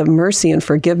sense of mercy and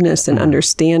forgiveness and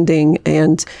understanding.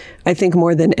 And I think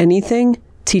more than anything,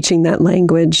 teaching that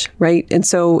language, right? And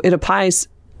so it applies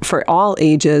for all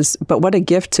ages, but what a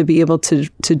gift to be able to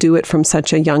do it from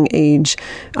such a young age.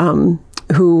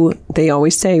 Who they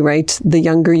always say, right? The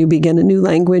younger you begin a new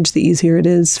language, the easier it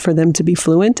is for them to be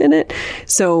fluent in it.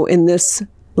 So in this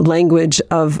language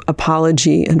of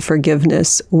apology and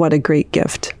forgiveness, what a great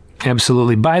gift.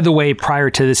 Absolutely. By the way,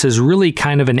 prior to this is really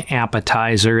kind of an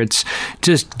appetizer. It's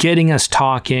just getting us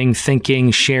talking, thinking,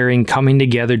 sharing, coming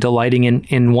together, delighting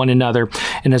in one another.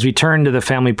 And as we turn to the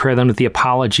family prayer, then with the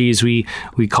apologies, we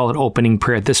call it opening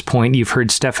prayer. At this point, you've heard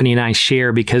Stephanie and I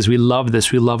share because we love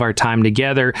this. We love our time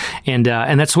together. And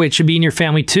that's the way it should be in your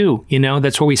family too. You know,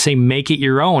 that's where we say, make it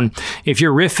your own. If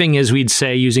you're riffing, as we'd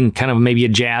say, using kind of maybe a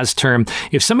jazz term,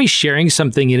 if somebody's sharing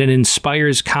something and it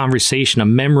inspires conversation, a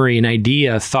memory, an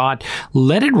idea, a thought,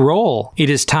 let it roll. It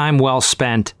is time well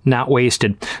spent, not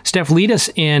wasted. Steph, lead us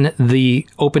in the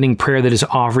opening prayer that is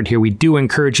offered here. We do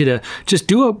encourage you to just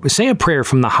say a prayer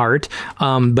from the heart,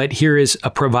 but here is a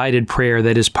provided prayer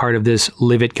that is part of this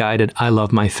Live It Guide at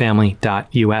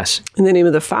ilovemyfamily.us. In the name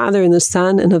of the Father, and the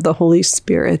Son, and of the Holy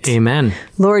Spirit. Amen.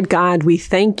 Lord God, we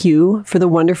thank you for the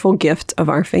wonderful gift of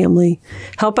our family.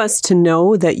 Help us to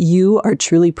know that you are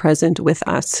truly present with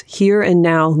us, here and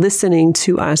now, listening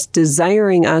to us,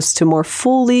 desiring us to more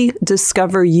fully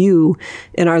discover you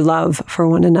in our love for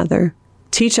one another.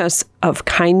 Teach us of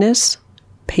kindness,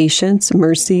 patience,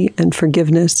 mercy, and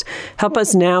forgiveness. Help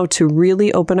us now to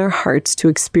really open our hearts to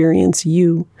experience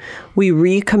you. We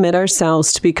recommit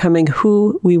ourselves to becoming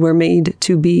who we were made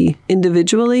to be,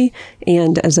 individually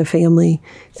and as a family.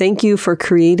 Thank you for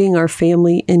creating our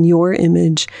family in your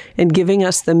image and giving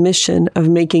us the mission of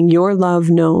making your love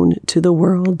known to the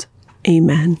world.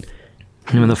 Amen.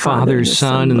 In the name of the Father,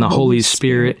 Son, and the Holy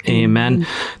Spirit. Amen.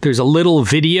 There's a little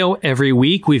video every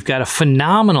week. We've got a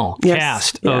phenomenal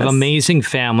cast of amazing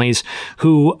families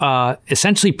who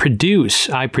essentially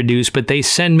I produce, but they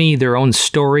send me their own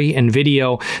story and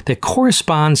video that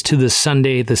corresponds to the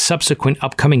subsequent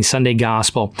upcoming Sunday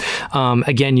Gospel.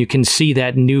 Again, you can see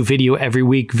that new video every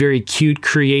week. Very cute,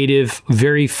 creative,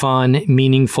 very fun,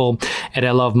 meaningful at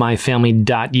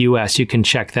ilovemyfamily.us. You can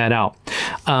check that out.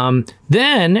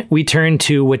 Then we turn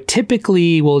to what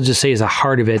typically we'll just say is the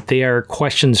heart of it. They are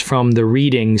questions from the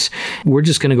readings. We're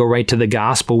just going to go right to the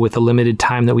gospel with the limited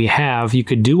time that we have. You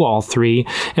could do all three.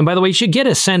 And by the way, you should get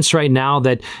a sense right now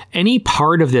that any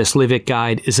part of this Live It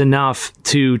Guide is enough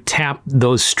to tap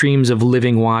those streams of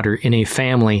living water in a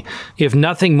family. If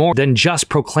nothing more than just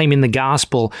proclaiming the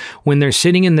gospel, when they're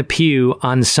sitting in the pew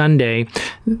on Sunday,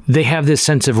 they have this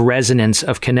sense of resonance,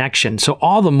 of connection. So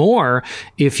all the more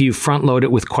if you front load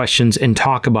it with questions and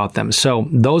talk about them. So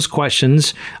those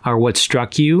questions are what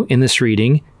struck you in this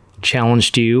reading,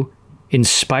 challenged you,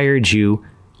 inspired you.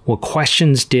 What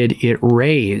questions did it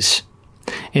raise?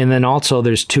 And then also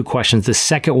there's two questions. The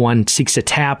second one seeks to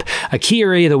tap a key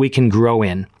area that we can grow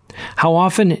in. How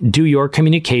often do your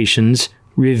communications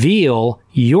reveal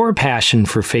your passion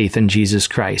for faith in Jesus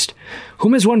Christ?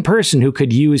 Whom is one person who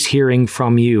could use hearing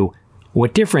from you?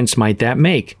 What difference might that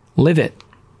make? Live it.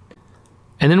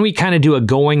 And then we kind of do a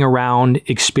going around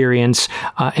experience.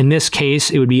 In this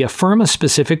case, it would be affirm a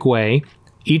specific way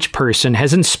each person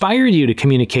has inspired you to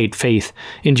communicate faith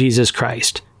in Jesus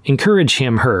Christ. Encourage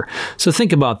him, her. So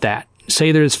think about that.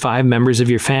 Say there's 5 members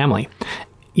of your family.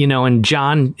 You know, and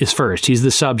John is first. He's the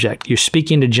subject. You're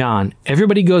speaking to John.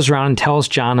 Everybody goes around and tells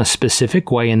John a specific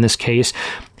way. In this case,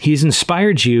 he's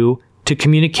inspired you to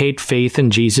communicate faith in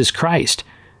Jesus Christ.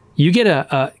 You get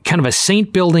a kind of a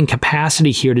saint-building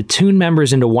capacity here to tune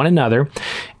members into one another,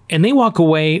 and they walk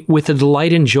away with the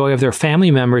delight and joy of their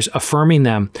family members affirming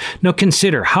them. Now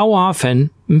consider how often,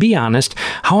 be honest,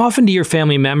 how often do your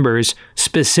family members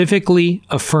specifically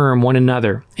affirm one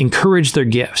another, encourage their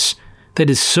gifts? That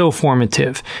is so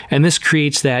formative, and this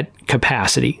creates that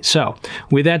capacity. So,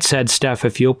 with that said, Steph,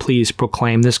 if you'll please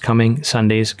proclaim this coming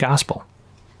Sunday's gospel.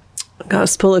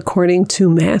 Gospel according to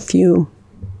Matthew.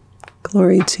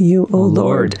 Glory to you, O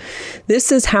Lord.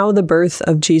 This is how the birth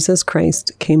of Jesus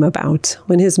Christ came about.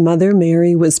 When his mother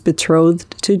Mary was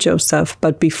betrothed to Joseph,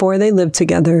 but before they lived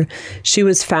together, she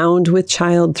was found with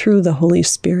child through the Holy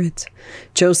Spirit.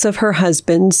 Joseph, her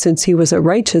husband, since he was a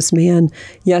righteous man,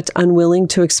 yet unwilling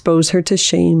to expose her to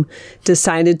shame,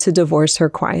 decided to divorce her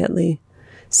quietly.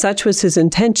 Such was his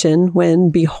intention when,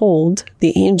 behold,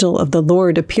 the angel of the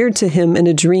Lord appeared to him in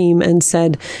a dream and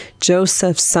said,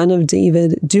 Joseph, son of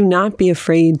David, do not be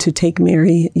afraid to take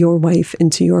Mary, your wife,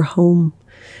 into your home.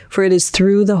 For it is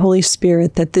through the Holy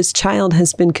Spirit that this child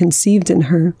has been conceived in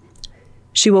her.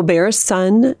 She will bear a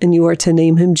son, and you are to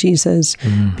name him Jesus,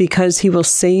 because he will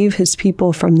save his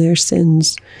people from their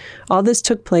sins. All this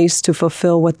took place to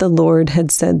fulfill what the Lord had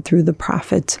said through the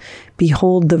prophet.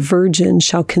 Behold, the virgin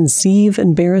shall conceive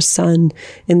and bear a son,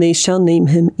 and they shall name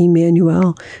him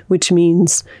Emmanuel, which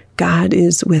means God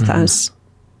is with us.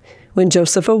 When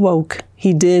Joseph awoke,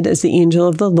 he did as the angel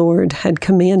of the Lord had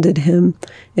commanded him,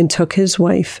 and took his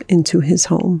wife into his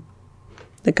home.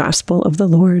 The Gospel of the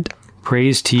Lord.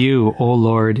 Praise to you, O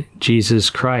Lord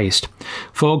Jesus Christ.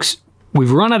 Folks,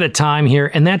 we've run out of time here,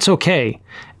 and that's okay.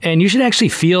 And you should actually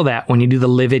feel that when you do the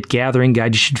Live It Gathering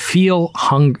Guide. You should feel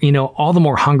hungry, all the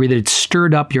more hungry that it's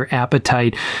stirred up your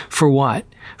appetite for what?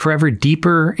 For ever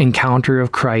deeper encounter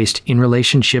of Christ in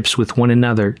relationships with one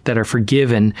another that are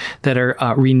forgiven, that are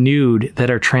renewed,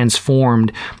 that are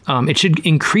transformed. It should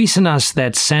increase in us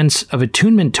that sense of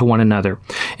attunement to one another.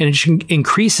 And it should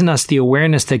increase in us the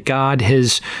awareness that God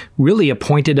has really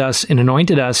appointed us and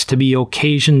anointed us to be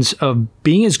occasions of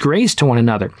being His grace to one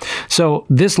another. So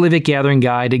this Live It Gathering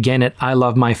Guide, again at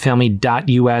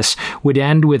ilovemyfamily.us, would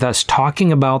end with us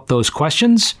talking about those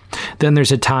questions. Then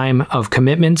there's a time of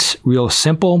commitments, real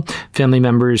simple. Family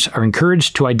members are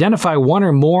encouraged to identify one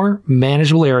or more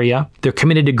manageable area they're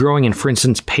committed to growing in, for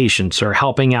instance, patience or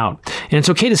helping out. And it's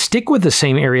okay to stick with the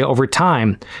same area over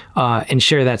time and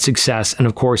share that success. And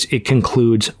of course, it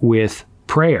concludes with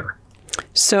prayer.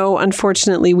 So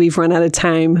unfortunately, we've run out of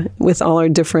time with all our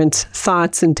different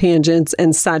thoughts and tangents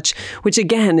and such, which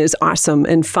again is awesome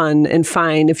and fun and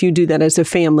fine if you do that as a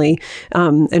family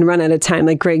and run out of time.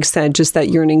 Like Greg said, just that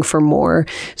yearning for more.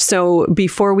 So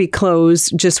before we close,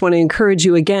 just want to encourage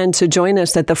you again to join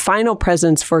us at the Final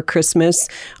Presents for Christmas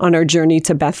on our journey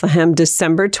to Bethlehem,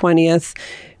 December 20th.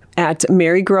 At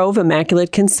Mary Grove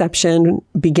Immaculate Conception,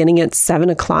 beginning at 7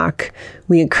 o'clock.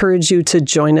 We encourage you to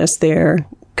join us there.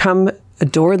 Come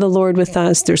adore the Lord with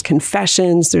us. There's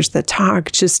confessions, there's the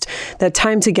talk, just that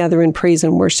time together in praise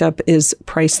and worship is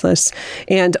priceless.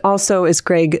 And also, as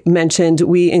Greg mentioned,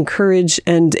 we encourage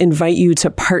and invite you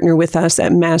to partner with us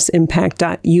at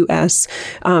massimpact.us.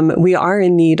 We are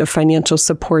in need of financial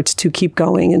support to keep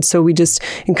going. And so we just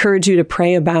encourage you to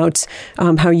pray about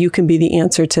how you can be the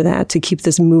answer to that, to keep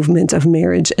this movement of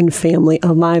marriage and family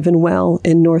alive and well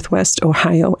in Northwest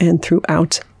Ohio and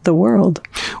throughout the world.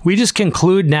 We just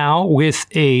conclude now with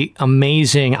a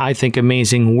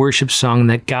amazing worship song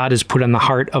that God has put on the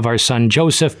heart of our son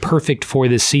Joseph, perfect for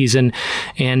this season,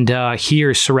 and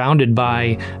here surrounded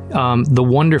by the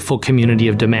wonderful community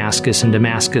of Damascus and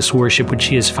Damascus Worship, which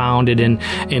he has founded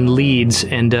and leads.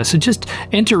 And so just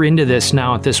enter into this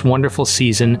now at this wonderful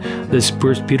season, this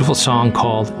beautiful song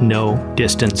called No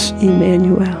Distance.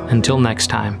 Emmanuel. Until next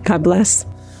time. God bless.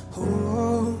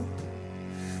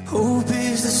 Hope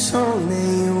is the song that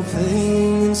you're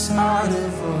playing inside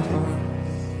of our heart.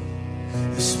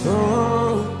 You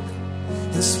spoke,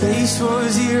 and space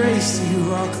was erased.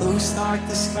 You are close like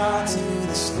the sky to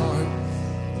the stars.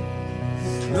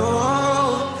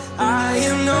 No, I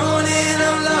am known and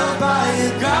I'm loved by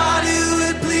a God who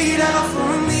would bleed out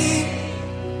for me.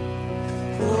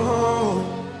 Oh,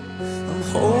 I'm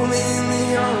home in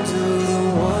the arms of the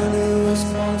one who has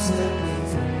come set me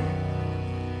free.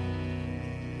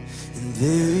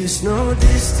 There is no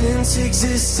distance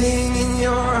existing in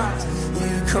your eyes.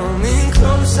 You're coming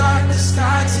close like the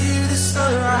sky to the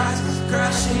sunrise,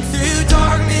 crashing through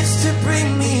darkness to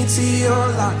bring me to your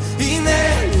light.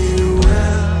 Emmanuel,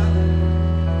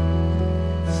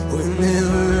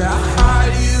 whenever I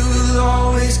hide, you will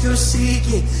always go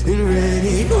seeking, and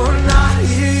ready or not,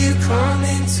 here you come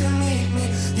in to meet me.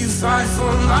 You fight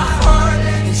for my heart,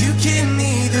 and you give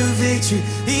me the victory.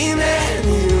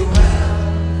 Emmanuel,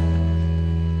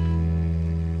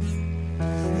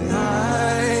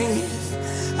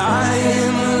 I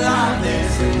am alive,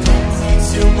 there's an empty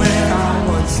tomb where I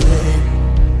once lay.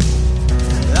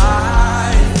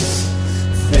 Lies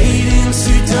fade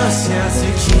into dust as the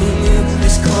King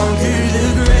has conquered the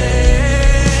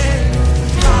grave.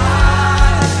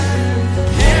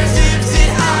 Hands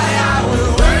lifted high, I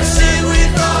will worship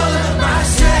with all of my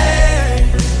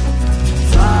strength.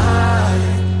 Fly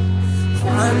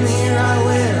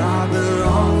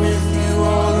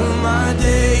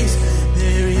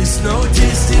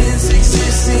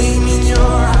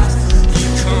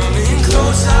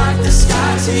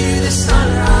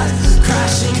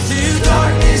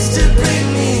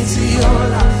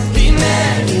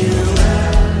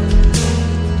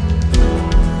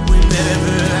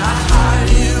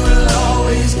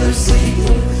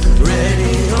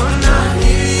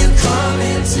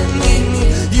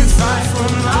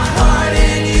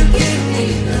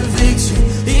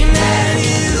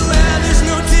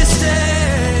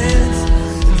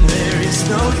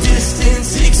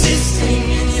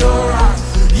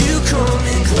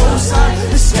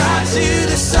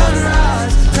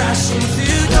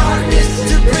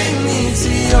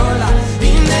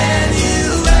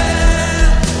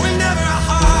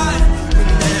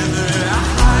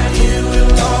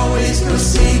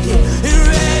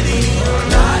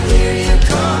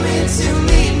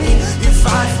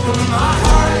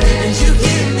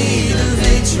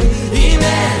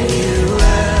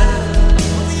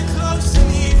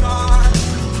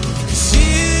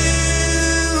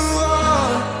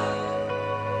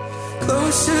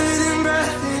closer than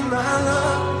breath in my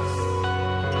lungs.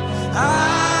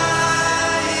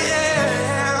 I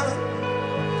am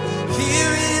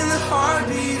hearing the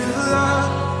heartbeat of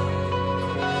love.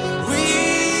 We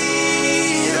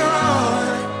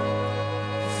are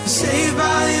saved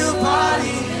by your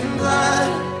body and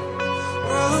blood.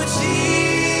 Oh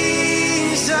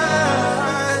Jesus,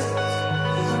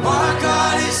 our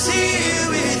God is here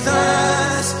with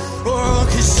us. Oh,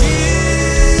 'cause you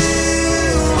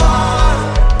are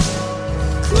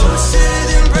closer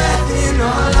than breath in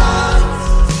our lungs.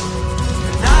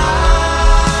 And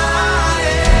I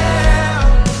am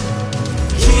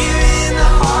hearing the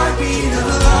heartbeat of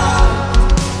love.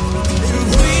 And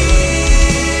we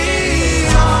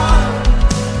are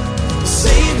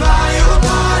saved by your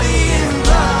body and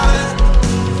blood.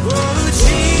 Oh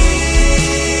Jesus,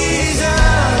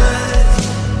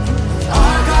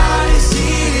 our God is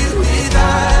here with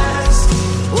us.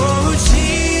 Oh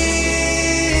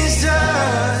Jesus,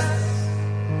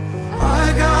 our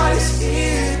God is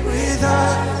here with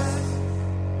us.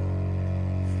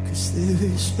 'Cause there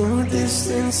is no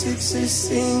distance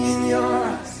existing in your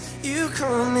eyes. You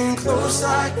come in close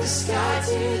like the sky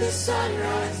to the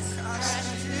sunrise. Crash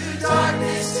through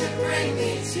darkness to bring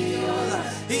me to your light.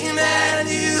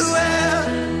 Emmanuel,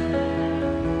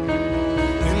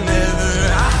 whenever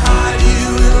I hide, you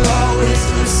will always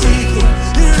be seeking.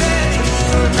 Ready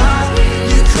or not,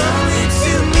 you come in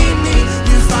to meet me.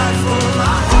 You fight for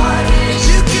my heart,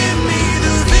 you give me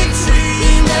the victory.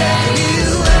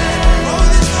 Emmanuel, oh,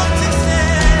 there's no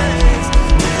distance.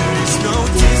 There is no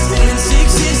distance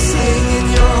existing in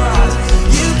your eyes.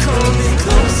 You come in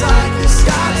close like the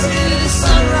sky to the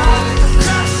sunrise.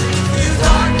 Crashing through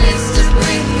darkness to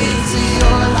bring me to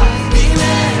your light.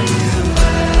 Emmanuel,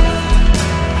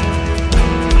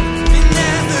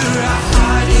 whenever I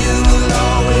hide, you will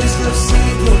always go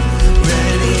seeking.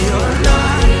 Ready or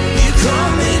not, you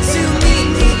come in to meet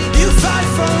me. You fight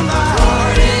for my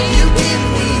heart and you give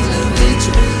me the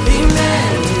victory.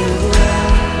 Emmanuel,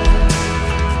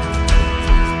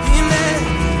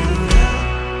 Emmanuel,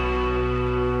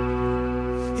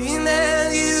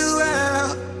 Emmanuel,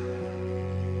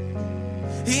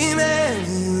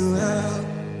 Emmanuel,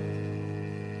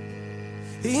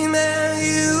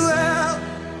 Emmanuel.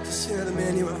 Just sing that,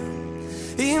 Emmanuel.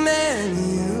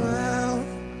 Emmanuel,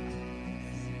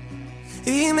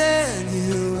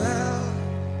 Emmanuel,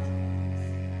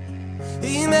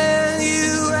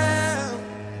 Emmanuel,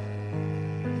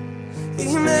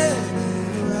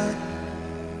 Emmanuel.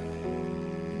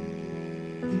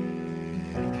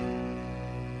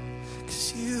 'Cause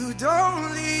you don't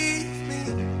leave me,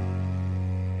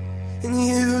 and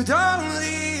you don't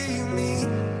leave me,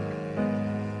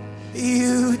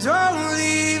 you don't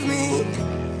leave me.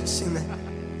 Just sing that.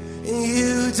 And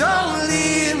you don't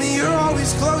leave me, you're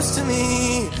always close to me.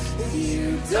 You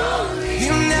don't leave me,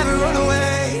 you never run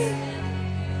away.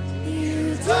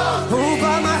 You don't leave me, oh,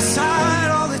 by my side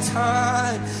all the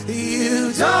time.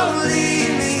 You don't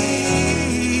leave me,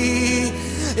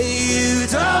 you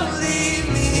don't leave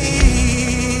me,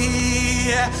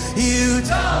 you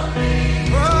don't leave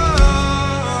me,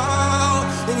 oh,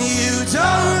 and you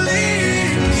don't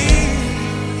leave me,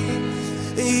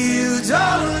 you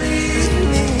don't leave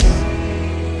me.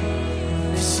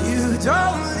 'Cause you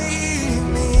don't leave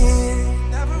me,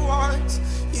 never once.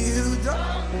 You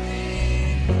don't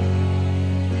leave me,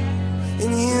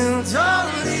 and you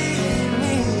don't leave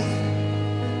me,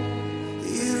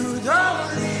 you don't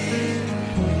leave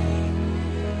me.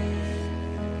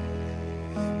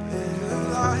 Better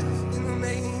life in a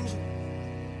manger,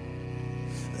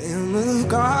 Lamb of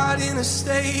God in a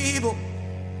stable,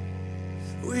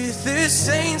 with the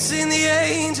saints and the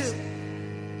angels.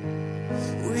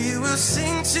 We will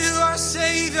sing to our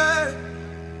Savior.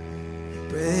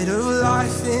 Bread of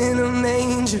life in a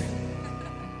manger,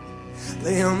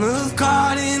 Lamb of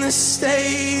God in a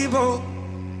stable,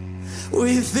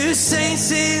 with the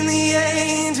saints and the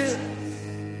angels.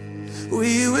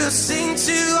 We will sing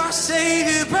to our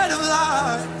Savior.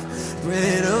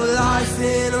 Bread of life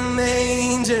in a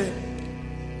manger,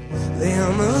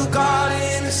 Lamb of God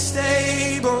in a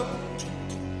stable,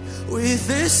 with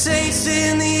the saints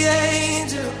and the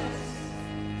angels.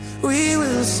 We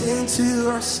will sing to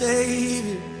our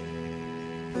Savior.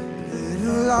 Bread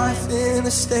of life in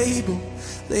a stable,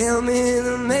 Lamb in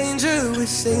a manger, with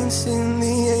saints and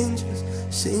the angels.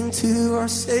 Sing to our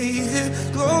Savior.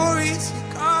 Glory to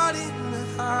God in the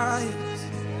highest.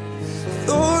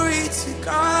 Glory to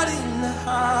God in the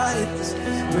highest.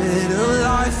 Bread of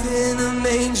life in a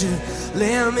manger,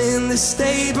 Lamb in the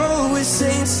stable, with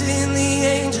saints and the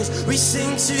angels. We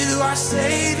sing to our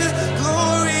Savior.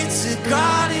 Glory to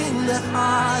God in the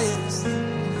highest.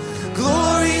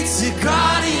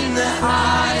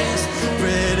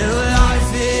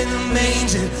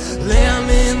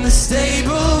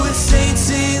 stable with saints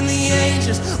and the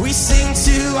angels. We sing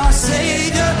to our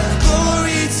Savior.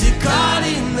 Glory to God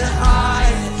in the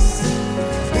highest,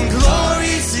 and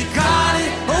glory to God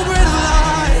in, oh, bread of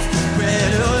life.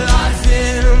 Bread of life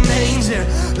in a manger,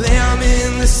 lamb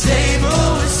in the stable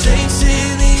with saints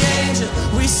and the angels.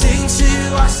 We sing to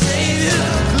our Savior.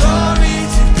 Glory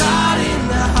to God in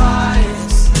the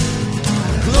highest,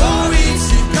 glory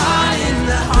to God in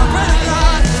the highest.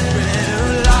 Bread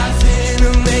of life in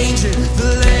a manger, the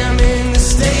lamb in the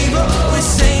stable with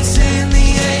saints and the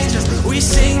angels. We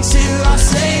sing to our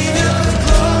Savior.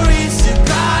 Glory to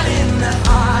God in the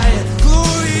highest,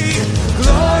 glory,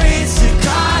 glory to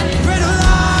God. Bread of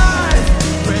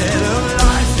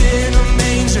life in a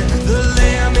manger, the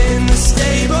lamb in the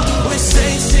stable with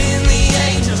saints and the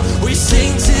angels. We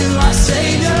sing to our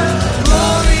Savior.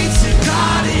 Glory to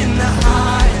God in the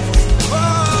highest.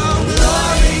 Oh,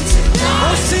 glory to God.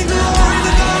 Oh, sing glory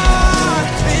to God.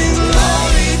 And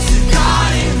glory to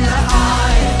God in the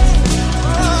highest.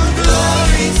 Oh,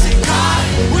 glory to God.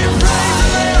 We praise the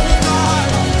Lamb of God.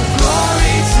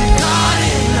 Glory to God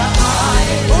in the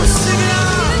highest. Oh, sing it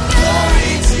out.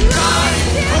 Glory to God.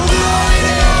 Oh, glory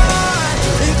to God.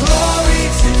 And glory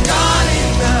to God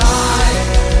in the highest.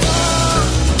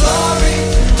 Glory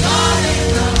to God in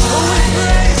the highest. Oh, we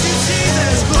praise you,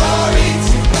 Jesus. Glory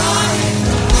to God in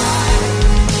the highest.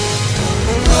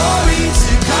 Glory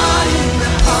to God in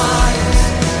the highest.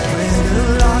 Bread of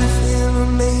life in a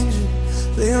manger,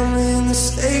 lamb in the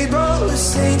stable with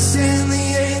saints and the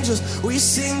angels. We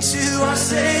sing to our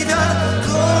Savior.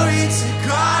 Glory to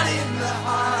God in the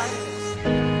highest.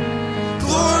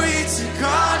 Glory to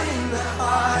God in the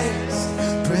highest.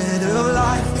 Bread of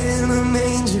life in a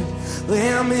manger,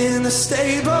 lamb in the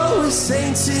stable with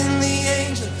saints and the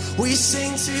angels. We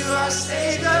sing to our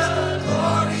Savior.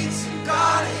 Glory to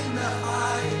God in the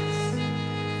highest.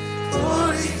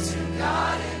 Glory to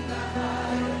God in the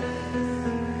highest.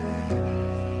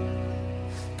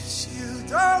 'Cause you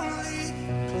don't leave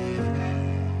me.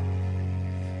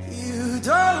 You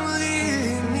don't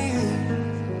leave me.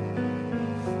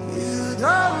 You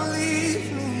don't leave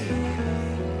me.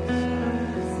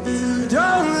 You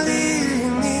don't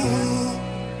leave me.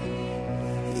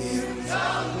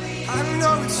 I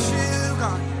know it's true,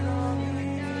 God.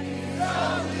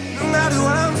 No matter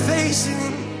what I'm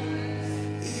facing,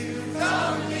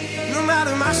 no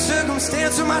matter my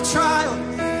circumstance or my trial,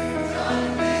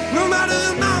 no matter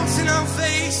the mountain I'm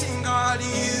facing, God,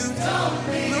 you don't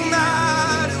leave. No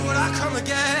matter what I come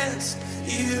against,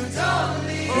 you don't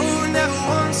leave. Oh, never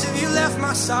once have you left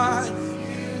my side.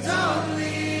 You don't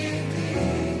leave me.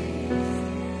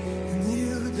 And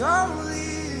you don't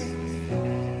leave me.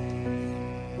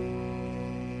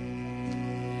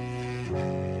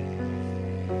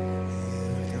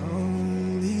 You don't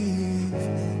leave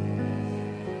me.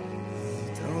 You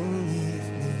don't leave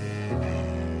me.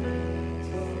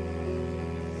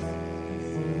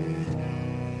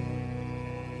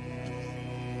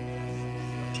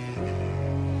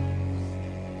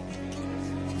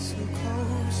 So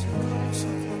close, so close, so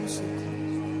close, so close.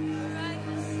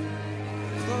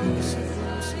 Close, so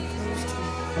close, so close to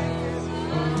me.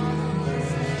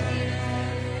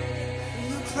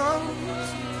 You're close, so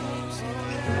close, so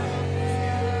close.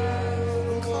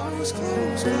 Close,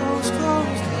 close, close,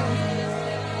 close, close.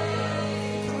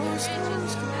 Close,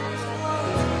 close, close,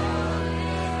 close.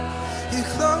 You're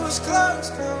close, close,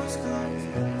 close, close,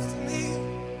 close to me.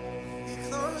 You're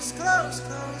close, close,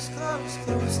 close, close,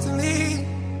 close to me.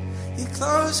 You're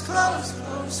close, close,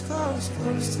 close, close,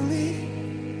 close to me.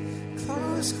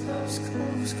 Close, close,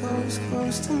 close, close,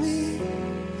 close to me.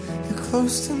 You're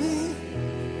close to me.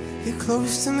 You're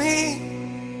close to me.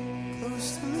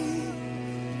 Close to me.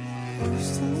 Close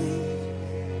to me.